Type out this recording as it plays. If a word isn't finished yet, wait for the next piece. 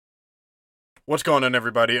What's going on,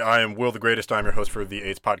 everybody? I am Will the Greatest. I'm your host for the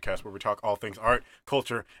AIDS Podcast, where we talk all things art,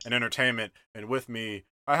 culture, and entertainment. And with me,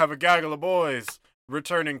 I have a gaggle of boys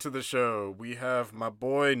returning to the show. We have my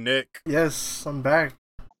boy Nick. Yes, I'm back.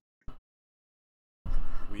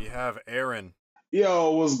 We have Aaron.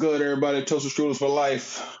 Yo, what's good, everybody? Toaster Strudels for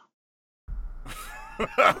life.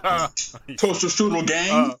 Toaster Strudel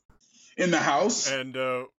gang in the house. And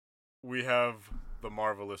we have the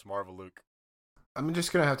marvelous Marvel-Luke. I'm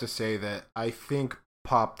just going to have to say that I think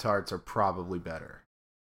Pop-Tarts are probably better.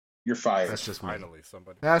 You're fired. That's just me. Finally,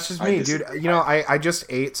 somebody. That's just me, dude. You know, I just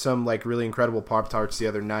ate some like really incredible Pop-Tarts the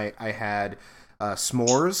other night. I had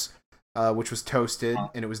s'mores, which was toasted,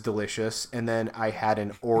 and it was delicious. And then I had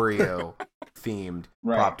an Oreo-themed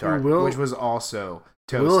Pop-Tart, which was also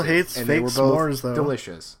toasted. Will hates and fake they were both s'mores, though.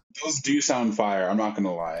 delicious. Those do sound fire. I'm not going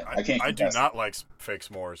to lie. I do not like fake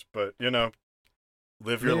s'mores, but, you know,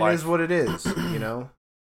 live your life. It is what it is, you know?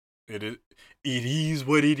 It is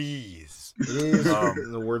what it is. It is,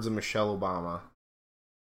 in the words of Michelle Obama.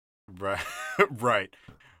 Right. Right.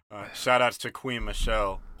 Shout outs to Queen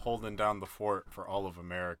Michelle holding down the fort for all of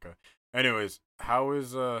America. Anyways, how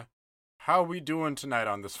are we doing tonight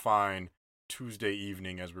on this fine Tuesday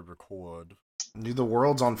evening as we record? Dude, the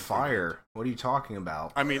world's on fire. What are you talking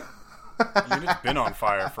about? I mean, it's been on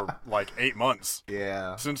fire for like 8 months.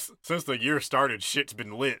 Yeah. Since the year started, shit's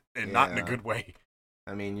been lit, and not in a good way.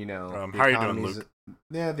 I mean, you know, how are you doing, Luke?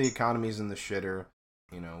 Yeah, the economy's in the shitter.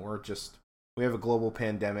 You know, we have a global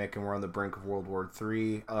pandemic, and we're on the brink of World War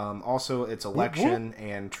III. Also, it's election,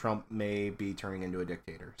 and Trump may be turning into a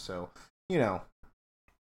dictator. So, you know.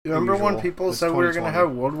 You remember when people said we were going to 2020.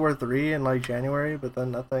 have World War III in like January, but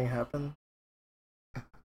then nothing happened?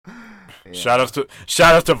 Yeah. Shout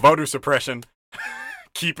outs to voter suppression,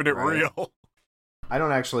 keeping it real. I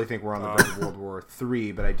don't actually think we're on the brink of World War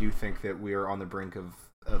III, but I do think that we are on the brink of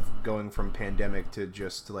going from pandemic to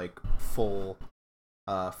just like full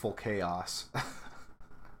chaos.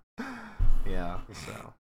 Yeah,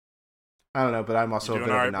 so I don't know, but I'm also a bit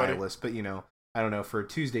of a nihilist. But you know, I don't know. For a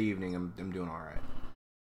Tuesday evening, I'm doing all right.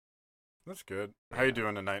 That's good. How you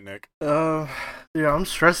doing tonight, Nick? Yeah, I'm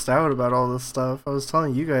stressed out about all this stuff. I was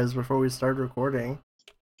telling you guys before we started recording.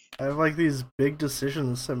 I have like these big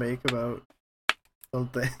decisions to make about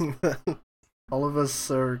something that all of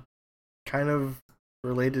us are kind of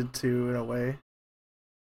related to in a way.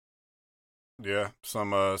 Yeah,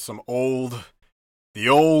 the old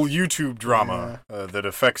YouTube drama that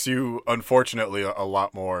affects you, unfortunately, a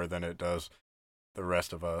lot more than it does the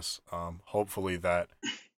rest of us. Hopefully that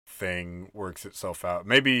thing works itself out.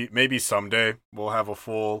 Maybe someday we'll have a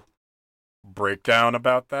full breakdown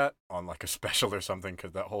about that on like a special or something,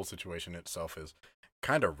 because that whole situation itself is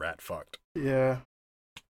kind of rat fucked. Yeah.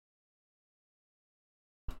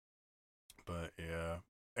 But yeah,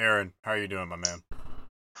 Aaron, how are you doing, my man?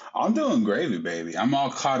 I'm doing gravy, baby. I'm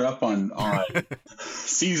all caught up on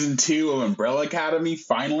season 2 of Umbrella Academy.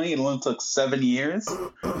 Finally, it only took 7 years.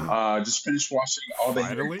 Just finished watching all the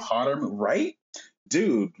Harry Potter, right?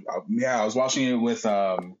 Dude, yeah, I was watching it with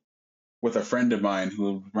a friend of mine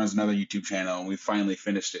who runs another YouTube channel, and we finally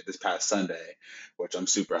finished it this past Sunday, which I'm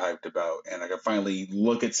super hyped about. And I can finally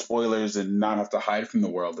look at spoilers and not have to hide from the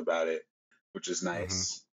world about it, which is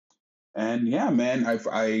nice. Mm-hmm. And yeah, man,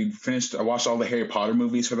 I watched all the Harry Potter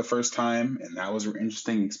movies for the first time, and that was an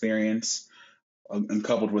interesting experience. And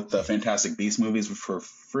coupled with the Fantastic Beasts movies, which were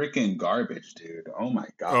freaking garbage, dude. Oh my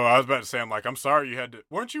god. Oh, I was about to say, I'm sorry you had to.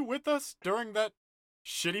 Weren't you with us during that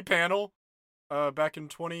shitty panel back in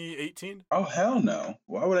 2018? Oh hell no!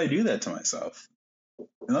 Why would I do that to myself?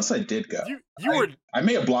 Unless I did go. I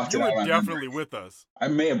may have blocked it out. You were definitely with us. I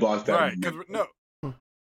may have blocked that. Right?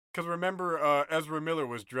 Because remember, Ezra Miller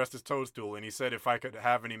was dressed as Toadstool, and he said if I could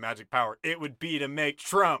have any magic power, it would be to make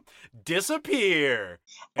Trump disappear.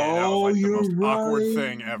 And that was like the most awkward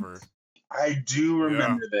thing ever. I do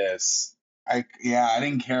remember this. I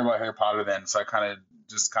didn't care about Harry Potter then, so I kind of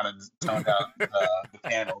toned out the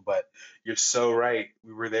panel. But you're so right.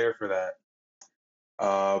 We were there for that.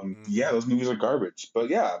 Yeah, those movies are garbage. But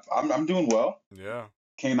yeah, I'm doing well. Yeah.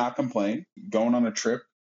 Cannot complain. Going on a trip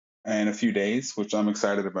in a few days, which I'm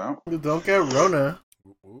excited about. Don't get Rona.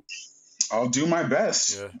 I'll do my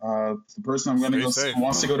best. Yeah. The person I'm going to go see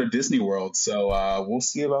wants to go to Disney World, so we'll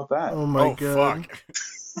see about that. Oh my god.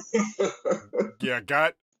 Fuck. Yeah,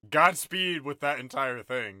 Godspeed with that entire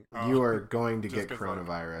thing. You are going to get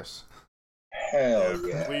coronavirus. Hell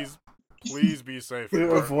yeah. Please be safe.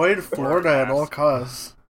 Avoid Florida at all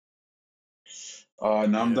costs.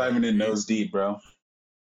 Now I'm diving in nose deep, bro.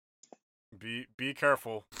 Be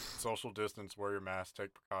careful. Social distance. Wear your mask. Take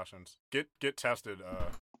precautions. Get tested.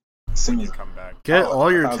 When you come back. Get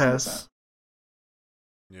all your tests.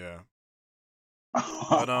 Yeah.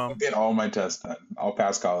 I'll get all my tests done. I'll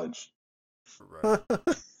pass college. Right.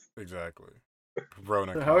 Exactly.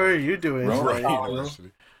 Rona How are you doing? Rona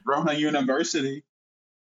University. Rona University.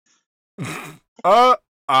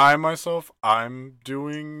 I'm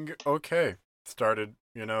doing okay. Started,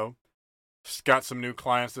 got some new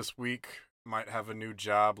clients this week. Might have a new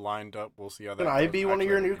job lined up. We'll see how that Can goes. I be one of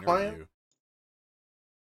your new clients?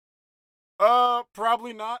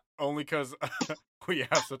 Probably not. Only because we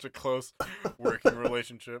have such a close working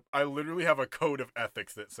relationship. I literally have a code of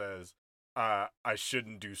ethics that says, I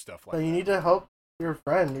shouldn't do stuff like that. You need to help your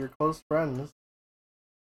friend, your close friends.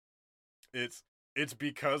 It's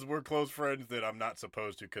because we're close friends that I'm not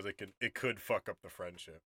supposed to, because it could fuck up the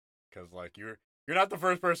friendship. Because like you're not the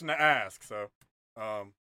first person to ask. So,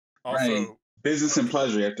 also right. Business and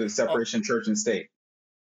pleasure. You have to separation church and state.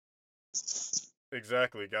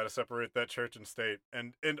 Exactly. Got to separate that church and state,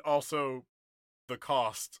 and also the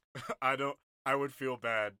cost. I would feel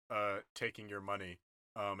bad taking your money,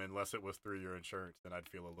 unless it was through your insurance. Then I'd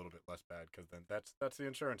feel a little bit less bad, because then that's the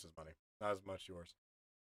insurance's money, not as much yours.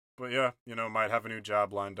 But yeah, might have a new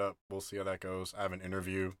job lined up. We'll see how that goes. I have an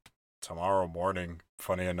interview tomorrow morning,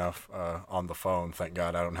 funny enough, on the phone. Thank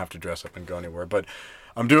God I don't have to dress up and go anywhere. But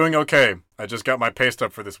I'm doing okay. I just got my pay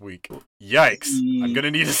stub for this week. Yikes. I'm going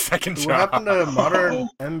to need a second job. What happened to Modern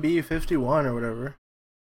MB51 or whatever?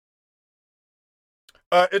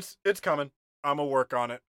 It's coming. I'm going to work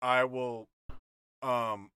on it. I will,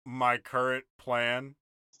 my current plan,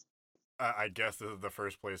 I guess this is the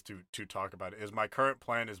first place to talk about it, is my current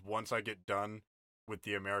plan is once I get done with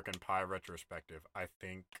the American Pie retrospective, I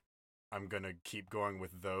think I'm going to keep going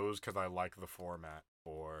with those because I like the format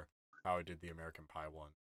for how I did the American Pie one.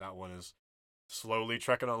 That one is slowly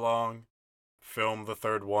trekking along. Filmed the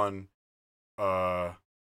third one.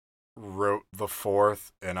 Wrote the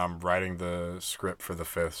fourth, and I'm writing the script for the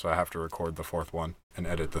fifth, so I have to record the fourth one and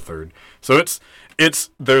edit the third. So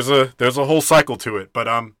there's a whole cycle to it, but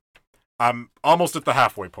I'm almost at the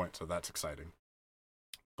halfway point, so that's exciting.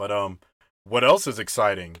 But what else is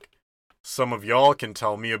exciting? Some of y'all can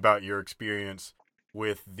tell me about your experience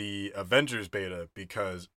with the Avengers beta,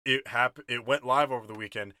 because it went live over the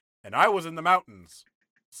weekend, and I was in the mountains,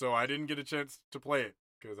 so I didn't get a chance to play it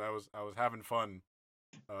because I was having fun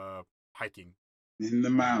hiking in the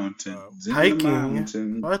mountains.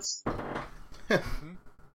 Hiking? What?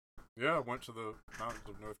 Yeah, I went to the mountains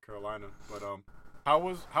of North Carolina. But how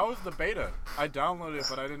was the beta? I downloaded it,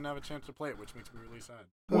 but I didn't have a chance to play it, which makes me really sad.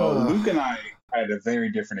 Well, Luke and I had a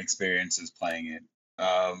very different experiences playing it.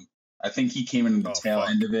 I think he came in the tail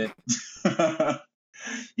end of it.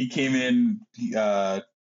 He came in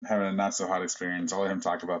having a not so hot experience. I'll let him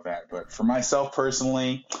talk about that. But for myself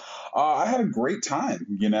personally, I had a great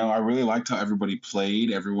time. I really liked how everybody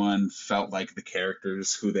played. Everyone felt like the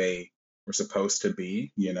characters who they were supposed to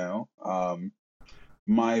be. It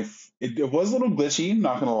was a little glitchy,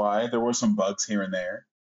 not gonna lie. There were some bugs here and there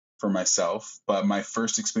for myself, but my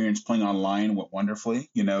first experience playing online went wonderfully.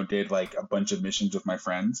 Did like a bunch of missions with my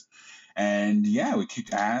friends, and yeah, we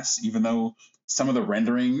kicked ass. Even though some of the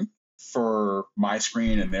rendering for my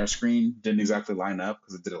screen and their screen didn't exactly line up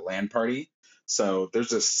because it did a LAN party. So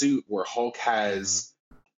there's a suit where Hulk has,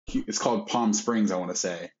 it's called Palm Springs, I want to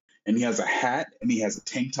say, and he has a hat and he has a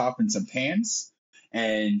tank top and some pants.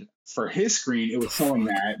 And for his screen, it was showing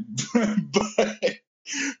that,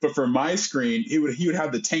 but for my screen, he would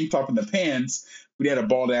have the tank top and the pants, but he had a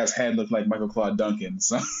bald ass head, looked like Michael Claude Duncan.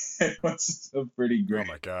 So it was so pretty great.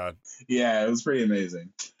 Oh my god! Yeah, it was pretty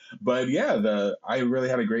amazing. But yeah, I really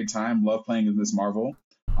had a great time. Love playing with Miss Marvel.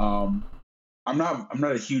 I'm not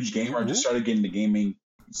a huge gamer. I just started getting into gaming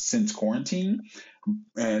since quarantine,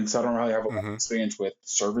 and so I don't really have a lot of experience with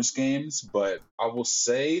service games. But I will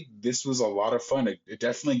say this was a lot of fun. It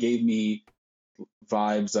definitely gave me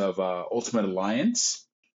vibes of Ultimate Alliance,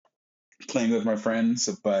 playing with my friends.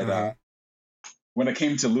 But when it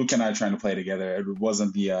came to Luke and I trying to play together, it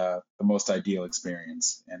wasn't the most ideal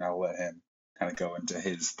experience, and I'll let him kind of go into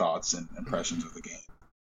his thoughts and impressions of the game.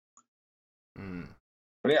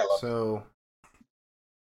 But yeah, so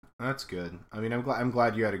that's good. I mean, I'm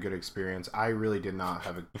glad you had a good experience. I really did not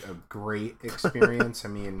have a great experience. I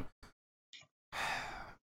mean,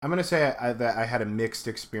 I'm gonna say that I had a mixed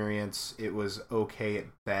experience. It was okay at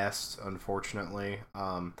best, unfortunately.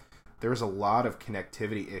 There was a lot of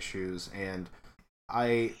connectivity issues, and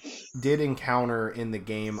I did encounter in the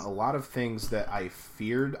game a lot of things that I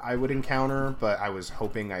feared I would encounter, but I was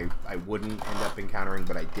hoping I wouldn't end up encountering,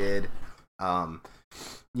 but I did.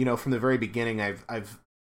 From the very beginning, I've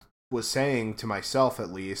was saying to myself,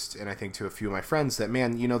 at least, and I think to a few of my friends, that,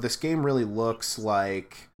 man, this game really looks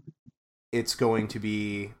like it's going to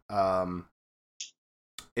be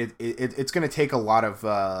it's going to take a lot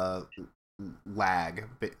of lag,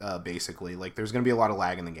 basically. Like, there's going to be a lot of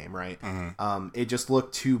lag in the game, right? It just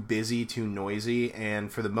looked too busy, too noisy,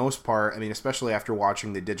 and for the most part, I mean, especially after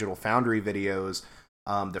watching the Digital Foundry videos,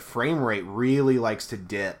 the frame rate really likes to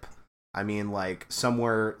dip. I mean, like,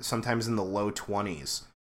 sometimes in the low 20s,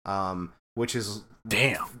 which is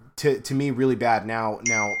to me really bad. Now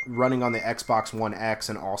running on the Xbox One X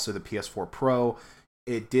and also the PS4 Pro,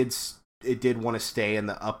 it did want to stay in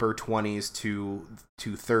the upper 20s to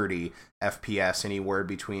 30 FPS, anywhere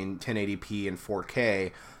between 1080p and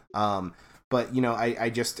 4K. But you know,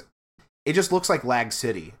 it just looks like Lag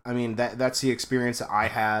City. I mean, that's the experience that I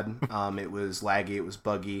had. It was laggy, it was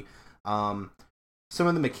buggy. Some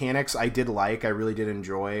of the mechanics I did like, I really did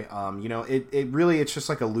enjoy. You know, it's just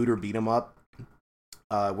like a looter beat 'em up,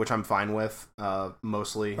 which I'm fine with,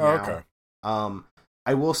 mostly now. Okay.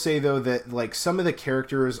 I will say though that like some of the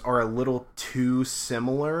characters are a little too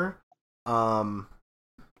similar,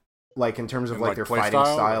 like in terms of like their fighting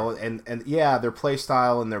style and yeah, their play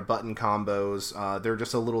style and their button combos. They're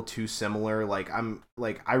just a little too similar. Like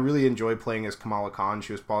I really enjoyed playing as Kamala Khan.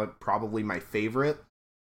 She was probably my favorite,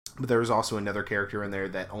 but there was also another character in there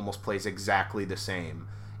that almost plays exactly the same.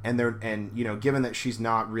 And you know, given that she's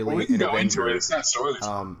not really we can an go Avenger, into it. It's not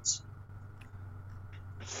spoilers.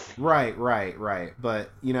 Right.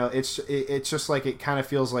 But you know, it's just like it kind of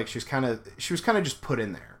feels like she was kind of just put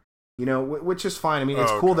in there, you know, which is fine. I mean,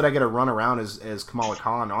 it's cool that I get to run around as Kamala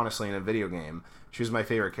Khan, honestly, in a video game. She was my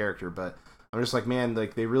favorite character, but I'm just like, man,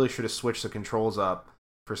 like they really should have switched the controls up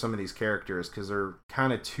for some of these characters because they're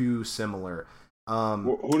kind of too similar.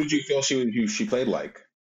 Who did you feel she played like?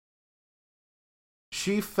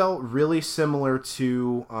 She felt really similar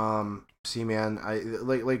to see, man, I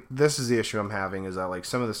like this is the issue I'm having, is that like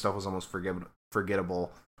some of the stuff was almost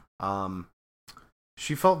forgettable.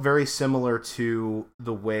 She felt very similar to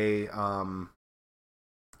the way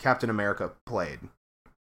Captain America played.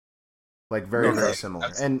 Like very similar.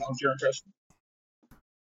 And that was your impression?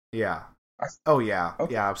 Yeah. Yeah,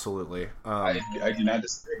 absolutely. I do not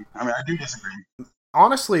disagree. I mean, I do disagree.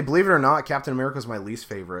 Honestly, believe it or not, Captain America is my least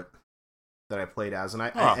favorite that I played as, and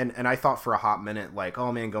I thought for a hot minute, like,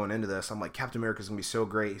 oh man, going into this, I'm like, Captain America's gonna be so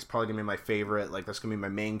great. He's probably gonna be my favorite. Like, that's gonna be my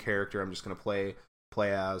main character. I'm just gonna play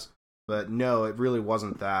as. But no, it really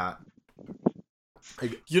wasn't that.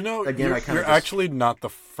 You know, again, you're actually not the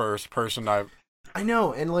first person I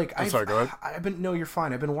know, and like I'm sorry, go ahead. No, you're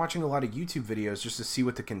fine. I've been watching a lot of YouTube videos just to see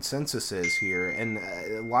what the consensus is here, and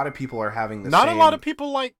a lot of people are having the same... Not a lot of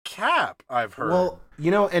people like Cap, I've heard. Well,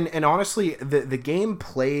 you know, and honestly, the game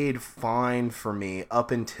played fine for me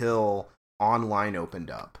up until online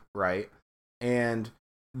opened up, right? And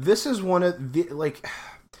this is one of the, like...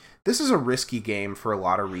 This is a risky game for a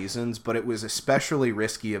lot of reasons, but it was especially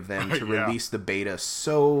risky of them to release the beta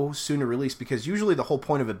so soon to release, because usually the whole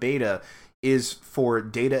point of a beta is for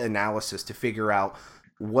data analysis to figure out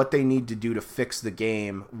what they need to do to fix the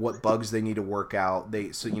game, what bugs they need to work out.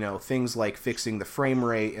 So you know, things like fixing the frame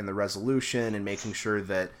rate and the resolution and making sure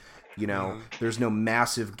that, you know, there's no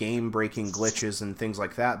massive game-breaking glitches and things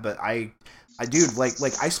like that. But I dude, like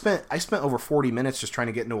I spent over 40 minutes just trying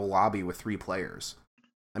to get into a lobby with 3 players.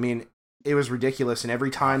 I mean, it was ridiculous, and every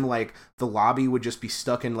time, like, the lobby would just be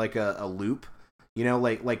stuck in, like, a loop, you know,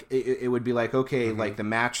 like it would be like, okay, like, the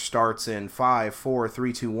match starts in 5, 4,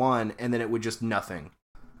 3, 2, 1, and then it would just nothing.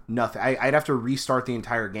 I'd have to restart the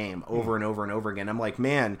entire game over and over and over again. I'm like,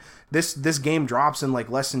 man, this game drops in, like,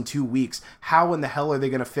 less than 2 weeks. How in the hell are they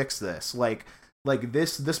going to fix this? Like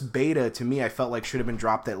this beta, to me, I felt like should have been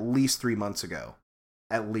dropped at least 3 months ago.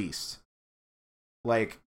 At least.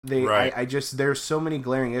 Like... I just, there's so many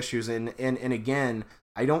glaring issues, and again,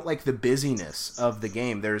 I don't like the busyness of the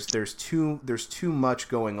game. There's too much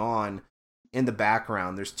going on in the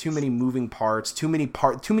background. There's too many moving parts, too many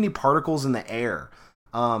particles in the air.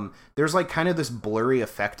 There's like kind of this blurry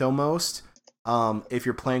effect almost. If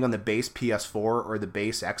you're playing on the base PS4 or the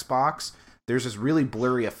base Xbox, there's this really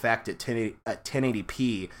blurry effect at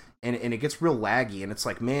 1080p, and it gets real laggy, and it's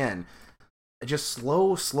like, man, just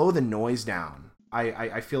slow the noise down.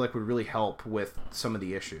 I feel like would really help with some of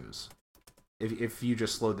the issues if you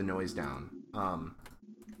just slowed the noise down. And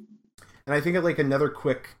I think like another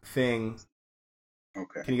quick thing.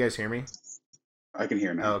 Okay. Can you guys hear me? I can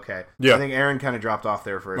hear now. Oh, okay. Yeah. I think Aaron kind of dropped off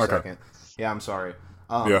there for a second. Yeah, I'm sorry.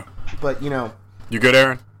 Yeah. But you know. You good,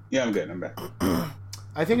 Aaron? Yeah, I'm good. I'm back.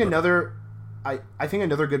 I think another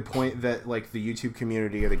good point that like the YouTube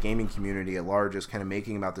community or the gaming community at large is kind of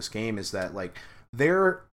making about this game is that like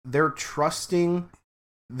they're trusting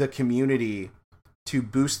the community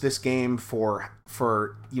boost this game for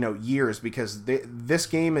years, because this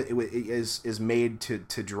game is made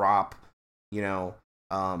to drop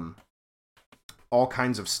all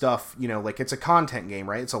kinds of stuff, like it's a content game,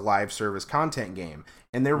 right? It's a live service content game,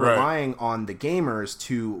 and they're relying on the gamers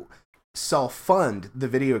to self-fund the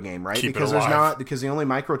video game, right? Because the only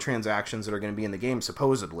microtransactions that are going to be in the game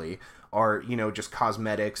supposedly are just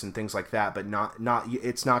cosmetics and things like that, but not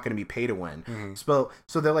it's not going to be pay to win. Mm-hmm. So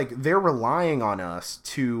they're relying on us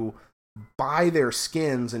to buy their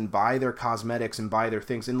skins and buy their cosmetics and buy their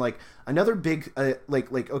things. And like another big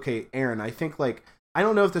okay, Aaron, I think I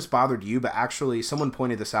don't know if this bothered you, but actually someone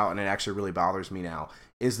pointed this out and it actually really bothers me now,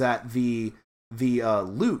 is that the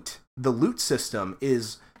loot system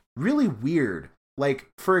is really weird. Like,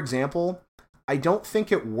 for example, I don't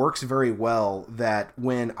think it works very well that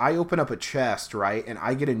when I open up a chest, right, and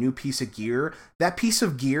I get a new piece of gear, that piece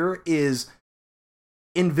of gear is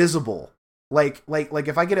invisible. Like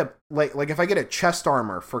if I get a chest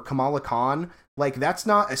armor for Kamala Khan, like that's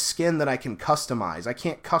not a skin that I can customize. I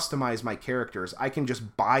can't customize my characters. I can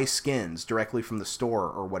just buy skins directly from the store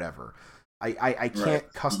or whatever. I can't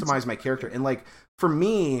customize my character. And like for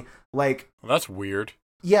me, like, well, that's weird.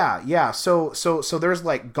 Yeah. So there's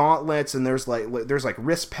like gauntlets and there's like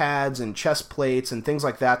wrist pads and chest plates and things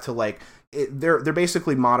like that to like they're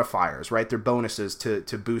basically modifiers, right? They're bonuses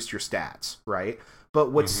to boost your stats, right?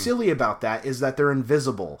 But what's silly about that is that they're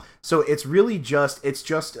invisible. So it's really just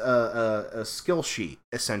a skill sheet,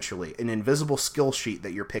 essentially, an invisible skill sheet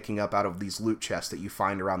that you're picking up out of these loot chests that you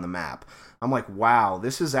find around the map. I'm like, wow,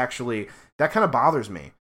 this is actually, that kind of bothers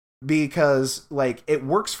me. Because like it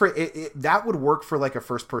works for it that would work for like a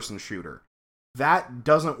first person shooter. That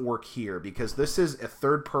doesn't work here because this is a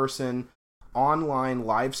third person online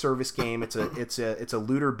live service game. It's a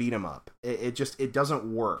looter beat 'em up. It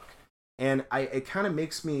doesn't work. And it kind of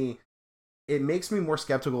makes me more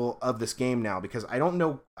skeptical of this game now, because I don't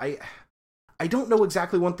know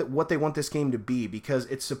exactly what they want this game to be, because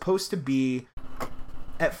it's supposed to be,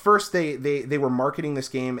 at first they were marketing this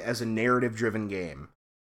game as a narrative driven game.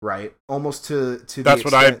 Right, almost to that's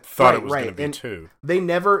what I thought it was going to be too. They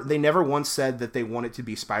never once said that they want it to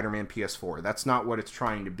be Spider-Man PS4. That's not what it's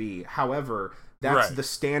trying to be. However, that's the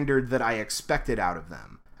standard that I expected out of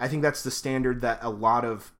them. I think that's the standard that a lot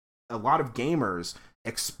of gamers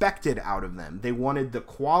expected out of them. They wanted the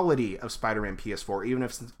quality of Spider-Man PS4,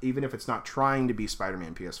 even if it's not trying to be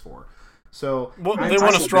Spider-Man PS4. So they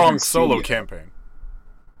want a strong solo campaign.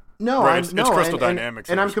 No, it's Crystal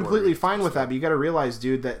Dynamics, and I'm completely fine with that. But you got to realize,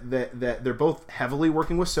 dude, that they're both heavily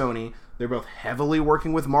working with Sony. They're both heavily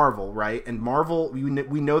working with Marvel, right? And Marvel,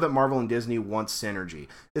 we know that Marvel and Disney want synergy.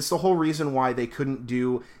 It's the whole reason why they couldn't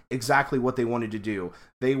do exactly what they wanted to do.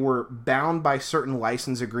 They were bound by certain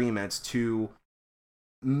license agreements to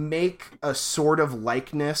make a sort of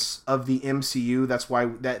likeness of the MCU. That's why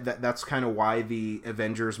that's kind of why the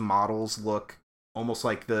Avengers models look almost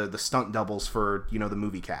like the stunt doubles for the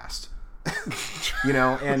movie cast.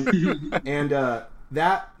 and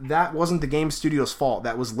that wasn't the game studio's fault.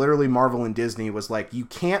 That was literally Marvel and Disney was like, you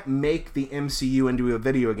can't make the MCU into a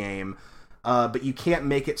video game, but you can't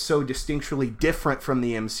make it so distinctly different from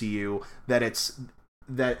the MCU that it's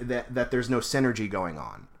that there's no synergy going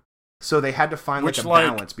on. So they had to find a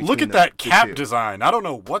balance between look at that cap design. I don't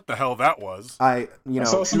know what the hell that was. I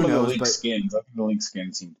saw some of the leaked skins. I think the leaked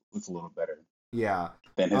skins look a little better. Yeah.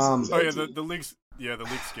 Than his the leaks. Yeah, the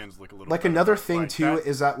leaked skins look a little. Like better. Another thing too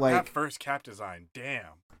is that that first cap design. Damn.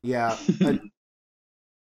 Yeah.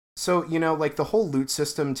 So like the whole loot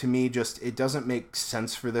system to me it doesn't make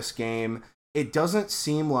sense for this game. It doesn't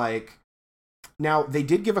seem like. Now, they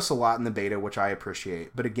did give us a lot in the beta, which I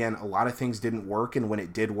appreciate. But again, a lot of things didn't work, and when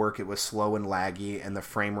it did work, it was slow and laggy, and the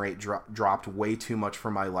frame rate dropped way too much for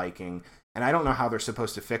my liking. And I don't know how they're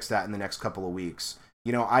supposed to fix that in the next couple of weeks.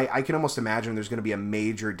 I can almost imagine there's going to be a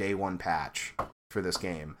major day one patch for this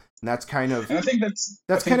game. And that's kind of... And I think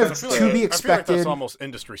that's kind of to be expected. I feel like that's almost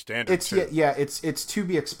industry standard, too. Yeah, it's to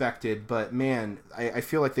be expected, but man, I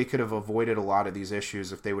feel like they could have avoided a lot of these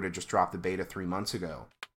issues if they would have just dropped the beta 3 months ago.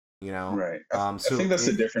 Right. I think that's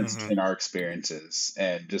the difference between our experiences,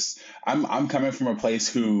 and just I'm coming from a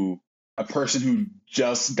person who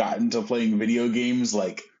just got into playing video games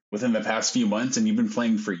like within the past few months, and you've been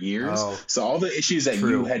playing for years. So all the issues that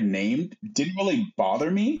you had named didn't really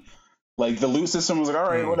bother me. Like the loot system was like,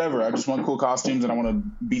 all right, whatever. I just want cool costumes and I want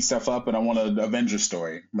to beat stuff up and I want an Avengers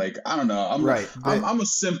story. Like, I don't know. I'm a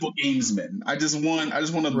simple gamesman. I just want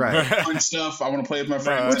to punch stuff. I want to play with my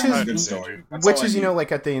friends. Which is a good story. Which is,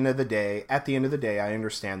 like at the end of the day, I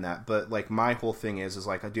understand that. But like my whole thing is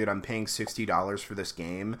like, dude, I'm paying $60 for this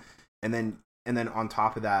game, and then on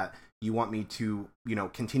top of that, you want me to,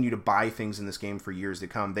 continue to buy things in this game for years to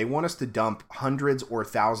come. They want us to dump hundreds or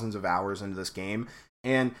thousands of hours into this game,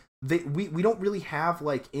 and we don't really have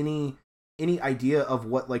like any idea of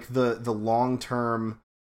what like the long term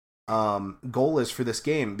goal is for this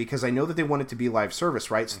game, because I know that they want it to be live service,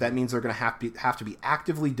 right? So that means they're going to have to be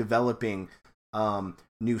actively developing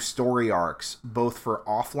new story arcs, both for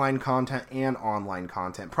offline content and online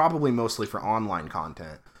content, probably mostly for online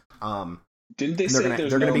content. Didn't they say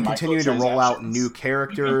they're going to be continuing to roll out new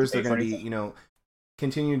characters? They're going to be,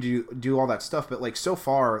 continuing to do all that stuff. But like so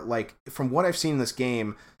far, like from what I've seen in this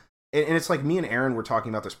game, and it's like me and Aaron were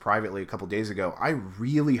talking about this privately a couple days ago, I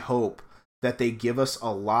really hope that they give us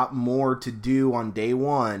a lot more to do on day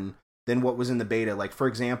one than what was in the beta. Like, for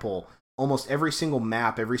example, almost every single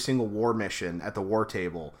map, every single war mission at the war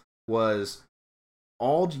table was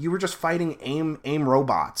you were just fighting aim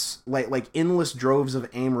robots, like endless droves of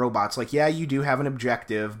aim robots. Like, yeah, you do have an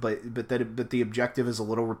objective, but the objective is a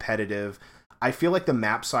little repetitive. I feel like the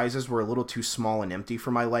map sizes were a little too small and empty for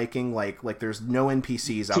my liking. Like there's no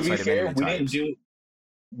NPCs outside of enemy types.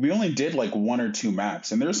 We only did like 1 or 2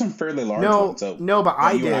 maps, and there's some fairly large ones. No, but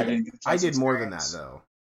I did more than that though.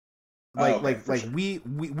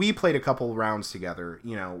 We played a couple rounds together,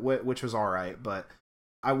 which was all right. But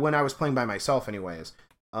when I was playing by myself, anyways,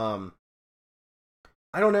 I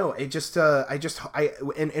don't know. It just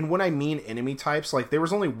and when I mean enemy types, like there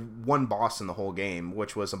was only one boss in the whole game,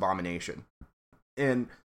 which was Abomination, and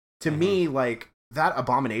to me, like that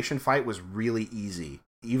Abomination fight was really easy,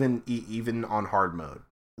 even on hard mode.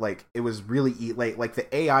 Like it was really like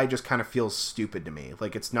the AI just kind of feels stupid to me.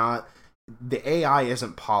 Like it's not, the AI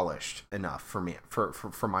isn't polished enough for me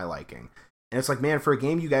for my liking. And it's like, man, for a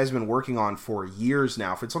game you guys have been working on for years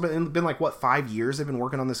now, it's been like what, 5 years they've been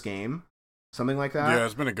working on this game, something like that. Yeah,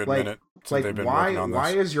 it's been a good minute since they've been working on this.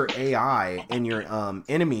 Why is your AI and your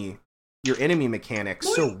enemy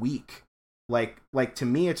mechanics so weak? Like to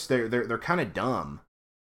me, it's they're kind of dumb.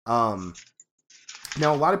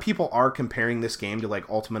 Now, a lot of people are comparing this game to, like,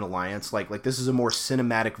 Ultimate Alliance. Like this is a more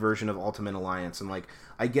cinematic version of Ultimate Alliance, and, like,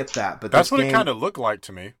 I get that. But that's what it kind of looked like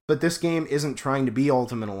to me. But this game isn't trying to be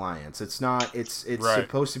Ultimate Alliance. It's not. It's right.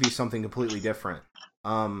 supposed to be something completely different.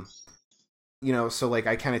 So, like,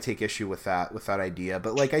 I kind of take issue with that idea.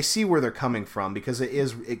 But, like, I see where they're coming from, because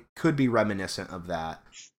it could be reminiscent of that.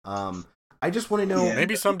 I just want to know...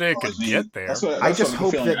 Maybe someday it could get there. I just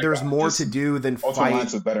hope that there's more to do than fight... Ultimate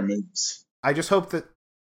Alliance with better moves. I just hope that,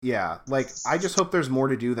 I just hope there's more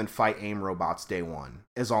to do than fight aim robots day one,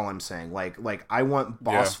 is all I'm saying. Like I want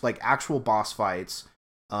actual boss fights,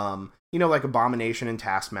 like Abomination and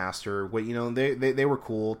Taskmaster. They were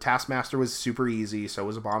cool. Taskmaster was super easy, so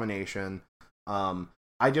was Abomination.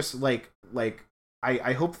 I just, I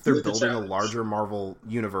hope that they're building a larger Marvel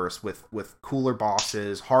universe with cooler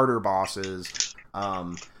bosses, harder bosses,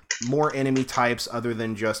 more enemy types other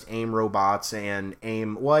than just aim robots and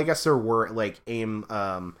aim. Well, I guess there were like aim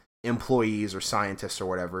employees or scientists or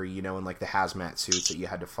whatever, in like the hazmat suits that you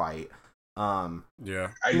had to fight. I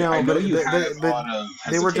know you have a lot of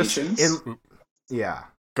hesitations. They were just yeah.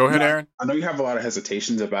 Go ahead, Aaron. I know you have a lot of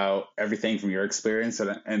hesitations about everything from your experience,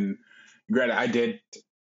 and granted, I did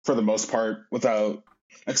for the most part,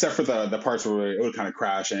 except for the parts where it would kind of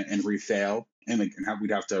crash and refail, and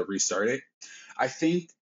we'd have to restart it. I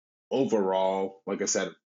think overall, like I said,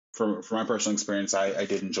 for my personal experience, I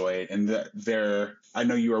did enjoy it. And I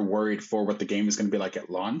know you are worried for what the game is going to be like at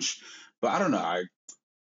launch, but I don't know.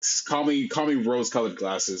 Call me rose-colored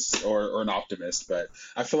glasses or an optimist, but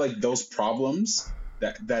I feel like those problems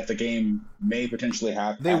that the game may potentially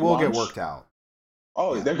have, they will get worked out.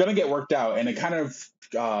 Oh, yeah. They're going to get worked out, and it kind of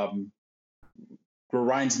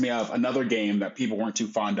reminds me of another game that people weren't too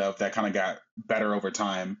fond of that kind of got better over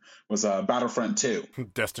time, was Battlefront 2.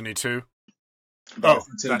 Destiny 2?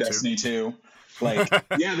 Battlefront 2, Destiny 2. Like,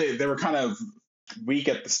 yeah, they were kind of weak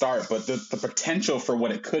at the start, but the potential for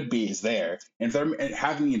what it could be is there. And if they're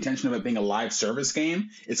having the intention of it being a live service game,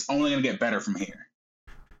 it's only going to get better from here.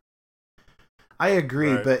 I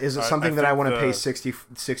agree, right. But is it something that I want to pay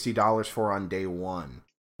 $60 for on day one?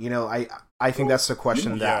 I think that's the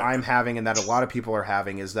question that I'm having, and that a lot of people are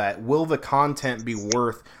having, is that will the content be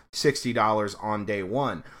worth $60 on day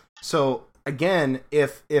one? So again,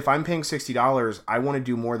 if I'm paying $60, I want to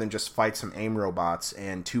do more than just fight some aim robots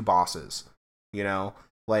and 2 bosses.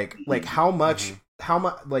 Like how much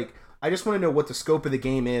I just want to know what the scope of the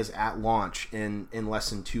game is at launch in less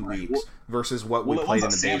than 2 weeks versus what we played in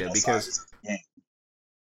the beta, because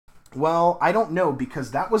well, I don't know,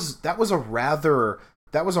 because that was a rather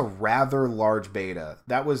large beta.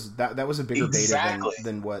 That was a bigger beta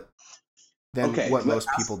than what most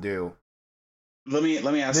people do. let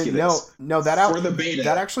me ask you this. No, For the beta,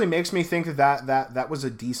 that actually makes me think that was a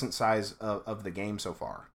decent size of the game so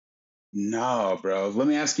far. No, bro. Let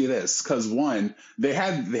me ask you this, because one, they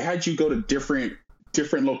had you go to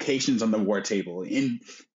different locations on the war table.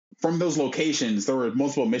 From those locations, there were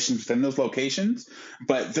multiple missions within those locations,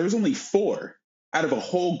 but there's only 4 out of a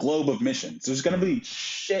whole globe of missions. There's going to be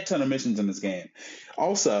shit ton of missions in this game.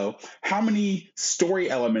 Also, how many story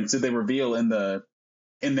elements did they reveal in the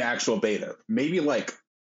actual beta? Maybe like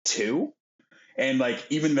 2, and like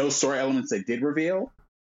even those story elements they did reveal,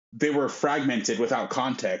 they were fragmented without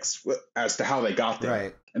context as to how they got there,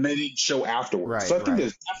 Right. and they didn't show afterwards. Right, So I think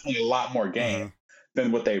there's definitely a lot more game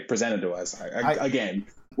than what they presented to us. Again,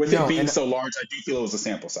 with it being so large, I do feel it was a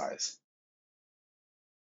sample size.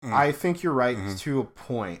 I think you're right to a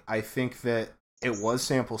point. I think that it was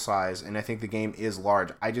sample size, and I think the game is large.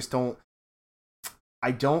 I just don't.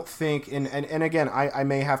 I don't think, and again, I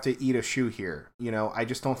may have to eat a shoe here. You know, I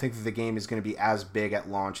just don't think that the game is going to be as big at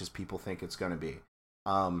launch as people think it's going to be.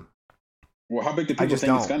 Well, how big do people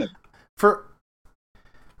think it's going to be?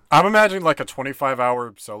 I'm imagining like a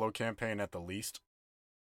 25-hour solo campaign at the least.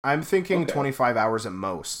 I'm thinking 25 hours at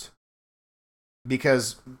most.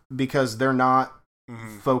 Because they're not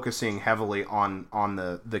focusing heavily on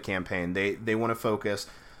the campaign. They want to focus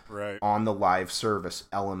on the live service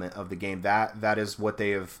element of the game. That is what they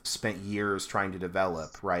have spent years trying to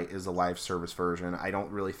develop, right? Is the live service version. I don't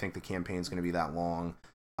really think the campaign is going to be that long.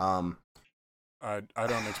 I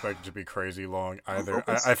don't expect it to be crazy long either.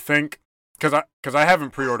 I think because I haven't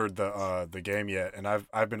pre-ordered the game yet, and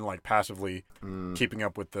I've been like passively keeping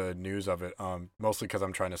up with the news of it. Mostly because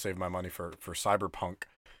I'm trying to save my money for Cyberpunk.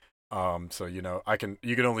 So you know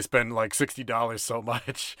you can only spend like $60 so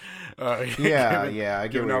much. I get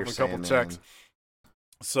what you're a couple checks.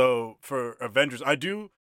 So for Avengers, I do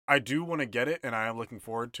want to get it, and I am looking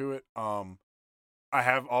forward to it. I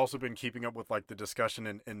have also been keeping up with like the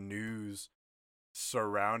discussion and news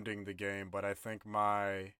surrounding the game, but I think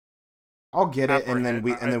I'll get it, and then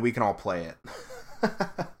we can all play it.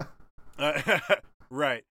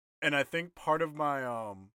 Right, and I think part of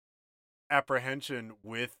my apprehension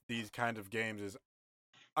with these kinds of games is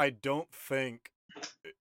I don't think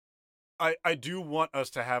I do want us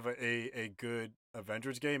to have a good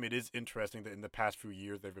Avengers game. It is interesting that in the past few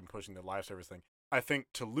years they've been pushing the live service thing. I think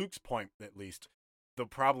to Luke's point, at least, the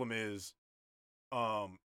problem is,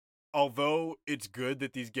 although it's good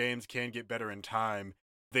that these games can get better in time,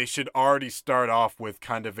 they should already start off with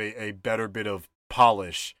kind of a better bit of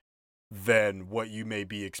polish than what you may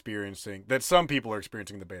be experiencing, that some people are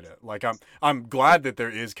experiencing in the beta. Like I'm glad that there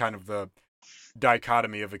is kind of the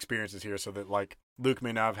dichotomy of experiences here, so that like Luke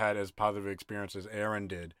may not have had as positive experience as Aaron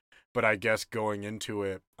did, but I guess going into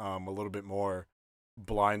it a little bit more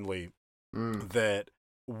blindly, that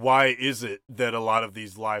why is it that a lot of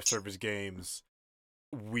these live service games,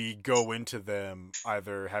 we go into them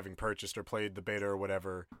either having purchased or played the beta or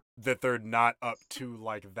whatever, that they're not up to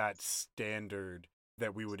like that standard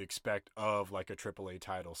that we would expect of like a AAA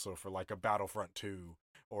title. So for like a Battlefront 2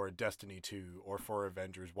 or a Destiny 2 or for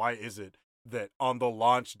Avengers, why is it that on the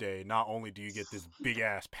launch day, not only do you get this big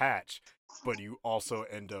ass patch, but you also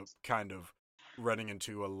end up kind of running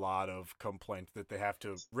into a lot of complaints that they have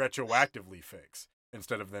to retroactively fix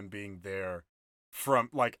instead of them being there from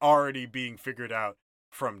like already being figured out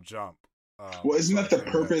from jump. Well, isn't that the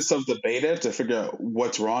purpose of the beta, to figure out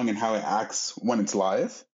what's wrong and how it acts when it's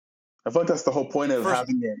live? I feel like that's the whole point of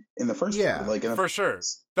having it in the first place. Like for sure.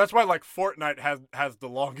 That's why like Fortnite has the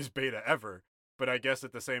longest beta ever. But I guess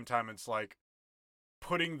at the same time, it's like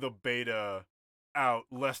putting the beta out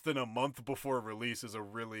less than a month before release is a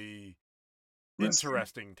really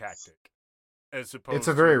interesting tactic. As opposed, it's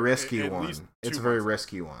a very risky one. It's a very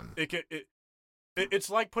risky one. It's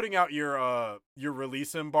like putting out your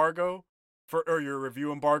release embargo or your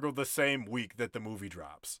review embargo the same week that the movie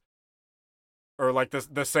drops. Or like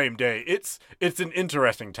the same day. It's an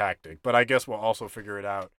interesting tactic, but I guess we'll also figure it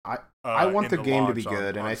out. I want the game to be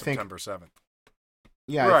good, and I think September 7th.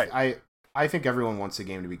 Yeah, right. I think everyone wants the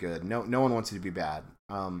game to be good. No one wants it to be bad.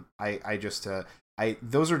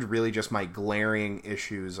 Those are really just my glaring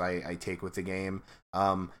issues I take with the game.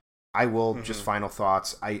 I will just final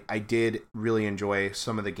thoughts. I did really enjoy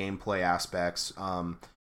some of the gameplay aspects.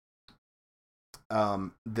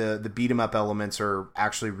 The beat 'em up elements are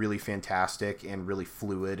actually really fantastic and really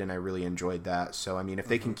fluid, and I really enjoyed that. So I mean, if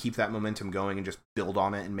they can keep that momentum going and just build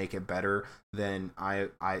on it and make it better, then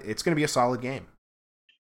it's going to be a solid game.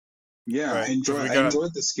 Yeah, right. I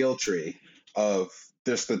enjoyed the skill tree of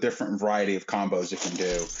just the different variety of combos you can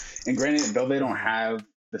do. And granted, though they don't have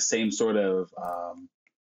the same sort of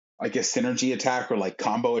I guess synergy attack or like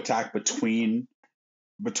combo attack between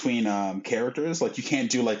between characters. Like you can't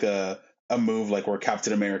do like a move like where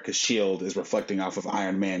Captain America's shield is reflecting off of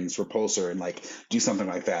Iron Man's repulsor and like do something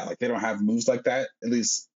like that. Like they don't have moves like that, at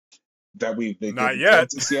least that we've been Not given yet.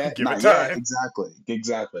 chances yet. Give it Not time. yet,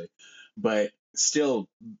 exactly. But still,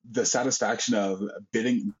 the satisfaction of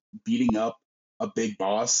beating up a big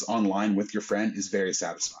boss online with your friend is very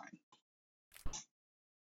satisfying.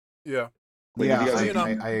 Yeah. Like, yeah, if you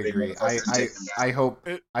guys I are agree.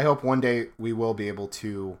 I hope one day we will be able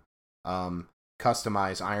to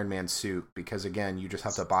customize Iron Man's suit, because again, you just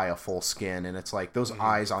have to buy a full skin, and it's like those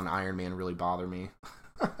eyes on Iron Man really bother me.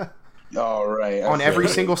 Oh right. On every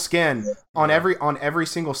single skin, on every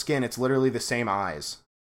single skin, it's literally the same eyes.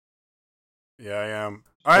 Yeah, I am.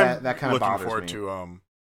 I'm that kind of looking bothers forward me. to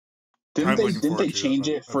Didn't they change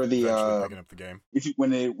it for the picking up the game? if you,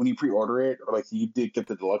 when you pre-order it, or like you did get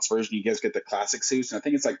the deluxe version, you guys get the classic suits, and I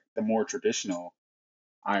think it's like the more traditional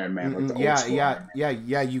Iron Man, like the old school Iron Man.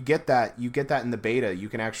 Yeah. You get that in the beta. You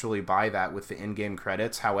can actually buy that with the in-game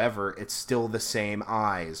credits. However, it's still the same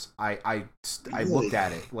eyes. I looked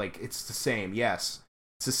at it, like it's the same. Yes,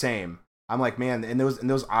 it's the same. I'm like, man, and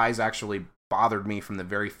those eyes actually bothered me from the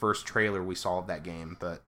very first trailer we saw of that game.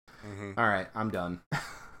 But all right, I'm done.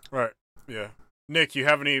 Right. Yeah. Nick, you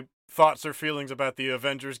have any thoughts or feelings about the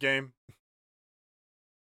Avengers game?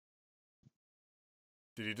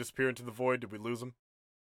 Did he disappear into the void? Did we lose him?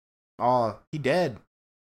 Oh, he dead.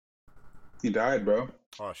 He died, bro.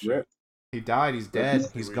 Oh shit. Rip. He died. He's dead.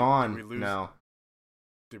 He's gone. Did we lose, no.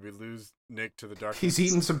 Did we lose Nick to the darkness? He's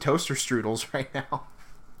eating some toaster strudels right now.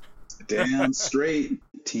 Damn straight.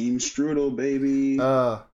 Team Strudel, baby.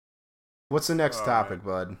 What's the next topic,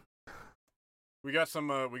 bud? We got some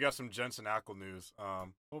Jensen Ackles news.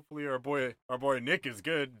 Hopefully our boy Nick is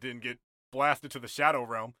good. Didn't get blasted to the Shadow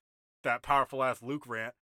Realm. That powerful ass Luke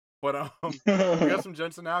rant. But we got some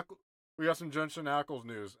Jensen Ackles. We got some Jensen Ackles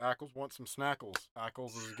news. Ackles wants some snackles.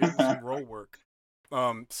 Ackles is getting some role work.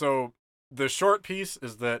 So the short piece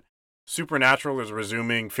is that Supernatural is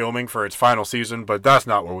resuming filming for its final season, but that's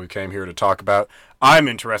not what we came here to talk about. I'm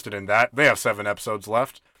interested in that. They have 7 episodes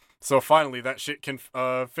left, so finally that shit can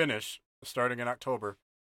finish starting in October.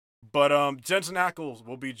 But Jensen Ackles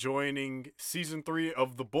will be joining season 3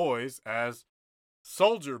 of The Boys as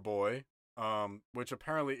Soldier Boy, which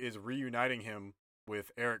apparently is reuniting him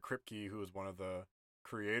with Eric Kripke, who is one of the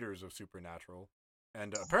creators of Supernatural.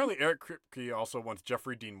 And apparently Eric Kripke also wants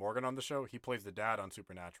Jeffrey Dean Morgan on the show. He plays the dad on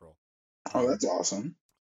Supernatural. Oh, that's awesome.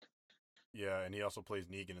 Yeah, and he also plays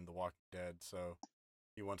Negan in The Walking Dead, so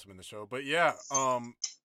he wants him in the show. But yeah,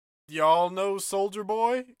 y'all know Soldier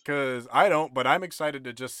Boy? Because I don't, but I'm excited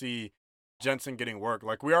to just see Jensen getting work.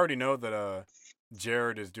 Like, we already know that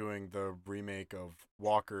Jared is doing the remake of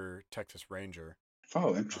Walker, Texas Ranger.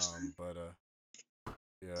 Oh, interesting.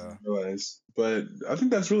 Yeah. But I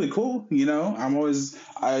think that's really cool. You know,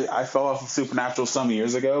 I fell off of Supernatural some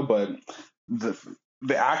years ago, but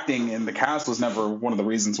the acting and the cast was never one of the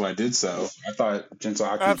reasons why I did so. I thought Jensen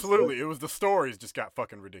Ackles. Absolutely, it was the stories just got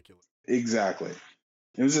fucking ridiculous. Exactly.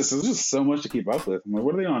 It was just so much to keep up with. I'm like,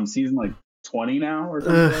 what are they on, season like 20 now or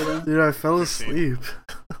something like that? Dude, I fell asleep.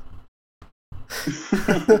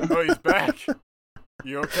 Oh, he's back.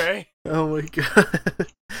 You okay? Oh my god.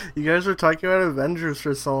 You guys were talking about Avengers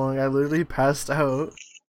for so long, I literally passed out.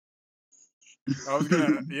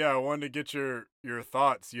 I wanted to get your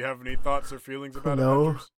thoughts. You have any thoughts or feelings about No.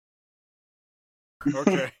 Avengers?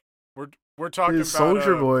 Okay. We're talking about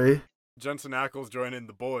Soldier Boy. Jensen Ackles joining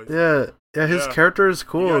The Boys. Yeah, his character is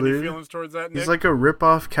cool, you got dude. Any feelings towards that, Nick? He's like a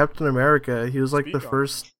rip-off Captain America. He was like the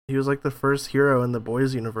first hero in the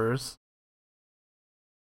Boys universe.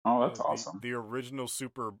 Oh, that's awesome. The original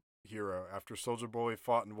superhero. After Soldier Boy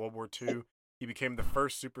fought in World War II, he became the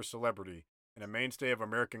first super celebrity and a mainstay of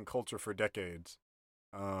American culture for decades.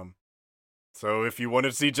 So if you wanted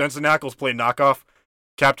to see Jensen Ackles play knockoff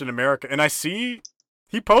Captain America, and I see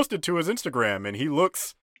he posted to his Instagram, and he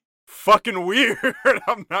looks fucking weird.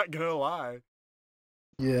 I'm not gonna lie.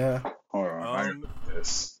 Yeah. Hold on.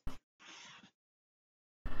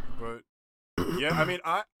 But yeah, I mean,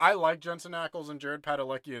 I like Jensen Ackles and Jared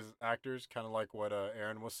Padalecki as actors, kind of like what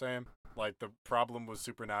Aaron was saying. Like, the problem with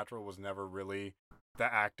Supernatural was never really the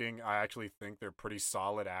acting. I actually think they're pretty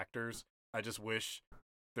solid actors. I just wish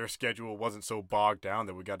their schedule wasn't so bogged down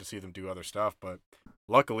that we got to see them do other stuff. But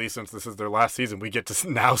luckily, since this is their last season, we get to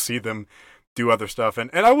now see them do other stuff.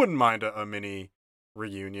 And I wouldn't mind a mini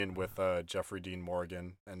reunion with Jeffrey Dean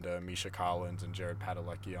Morgan and Misha Collins and Jared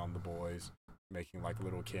Padalecki on The Boys, making like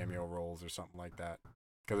little cameo roles or something like that.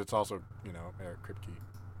 Because it's also, Eric Kripke.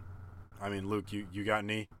 I mean, Luke, you got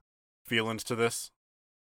any feelings to this?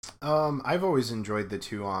 I've always enjoyed the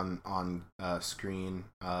two on screen.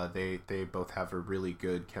 They both have a really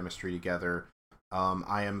good chemistry together.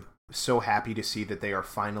 I am so happy to see that they are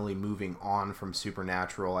finally moving on from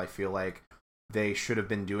Supernatural. I feel like they should have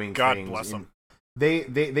been doing God things. bless them.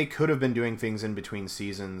 They could have been doing things in between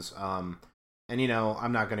seasons. And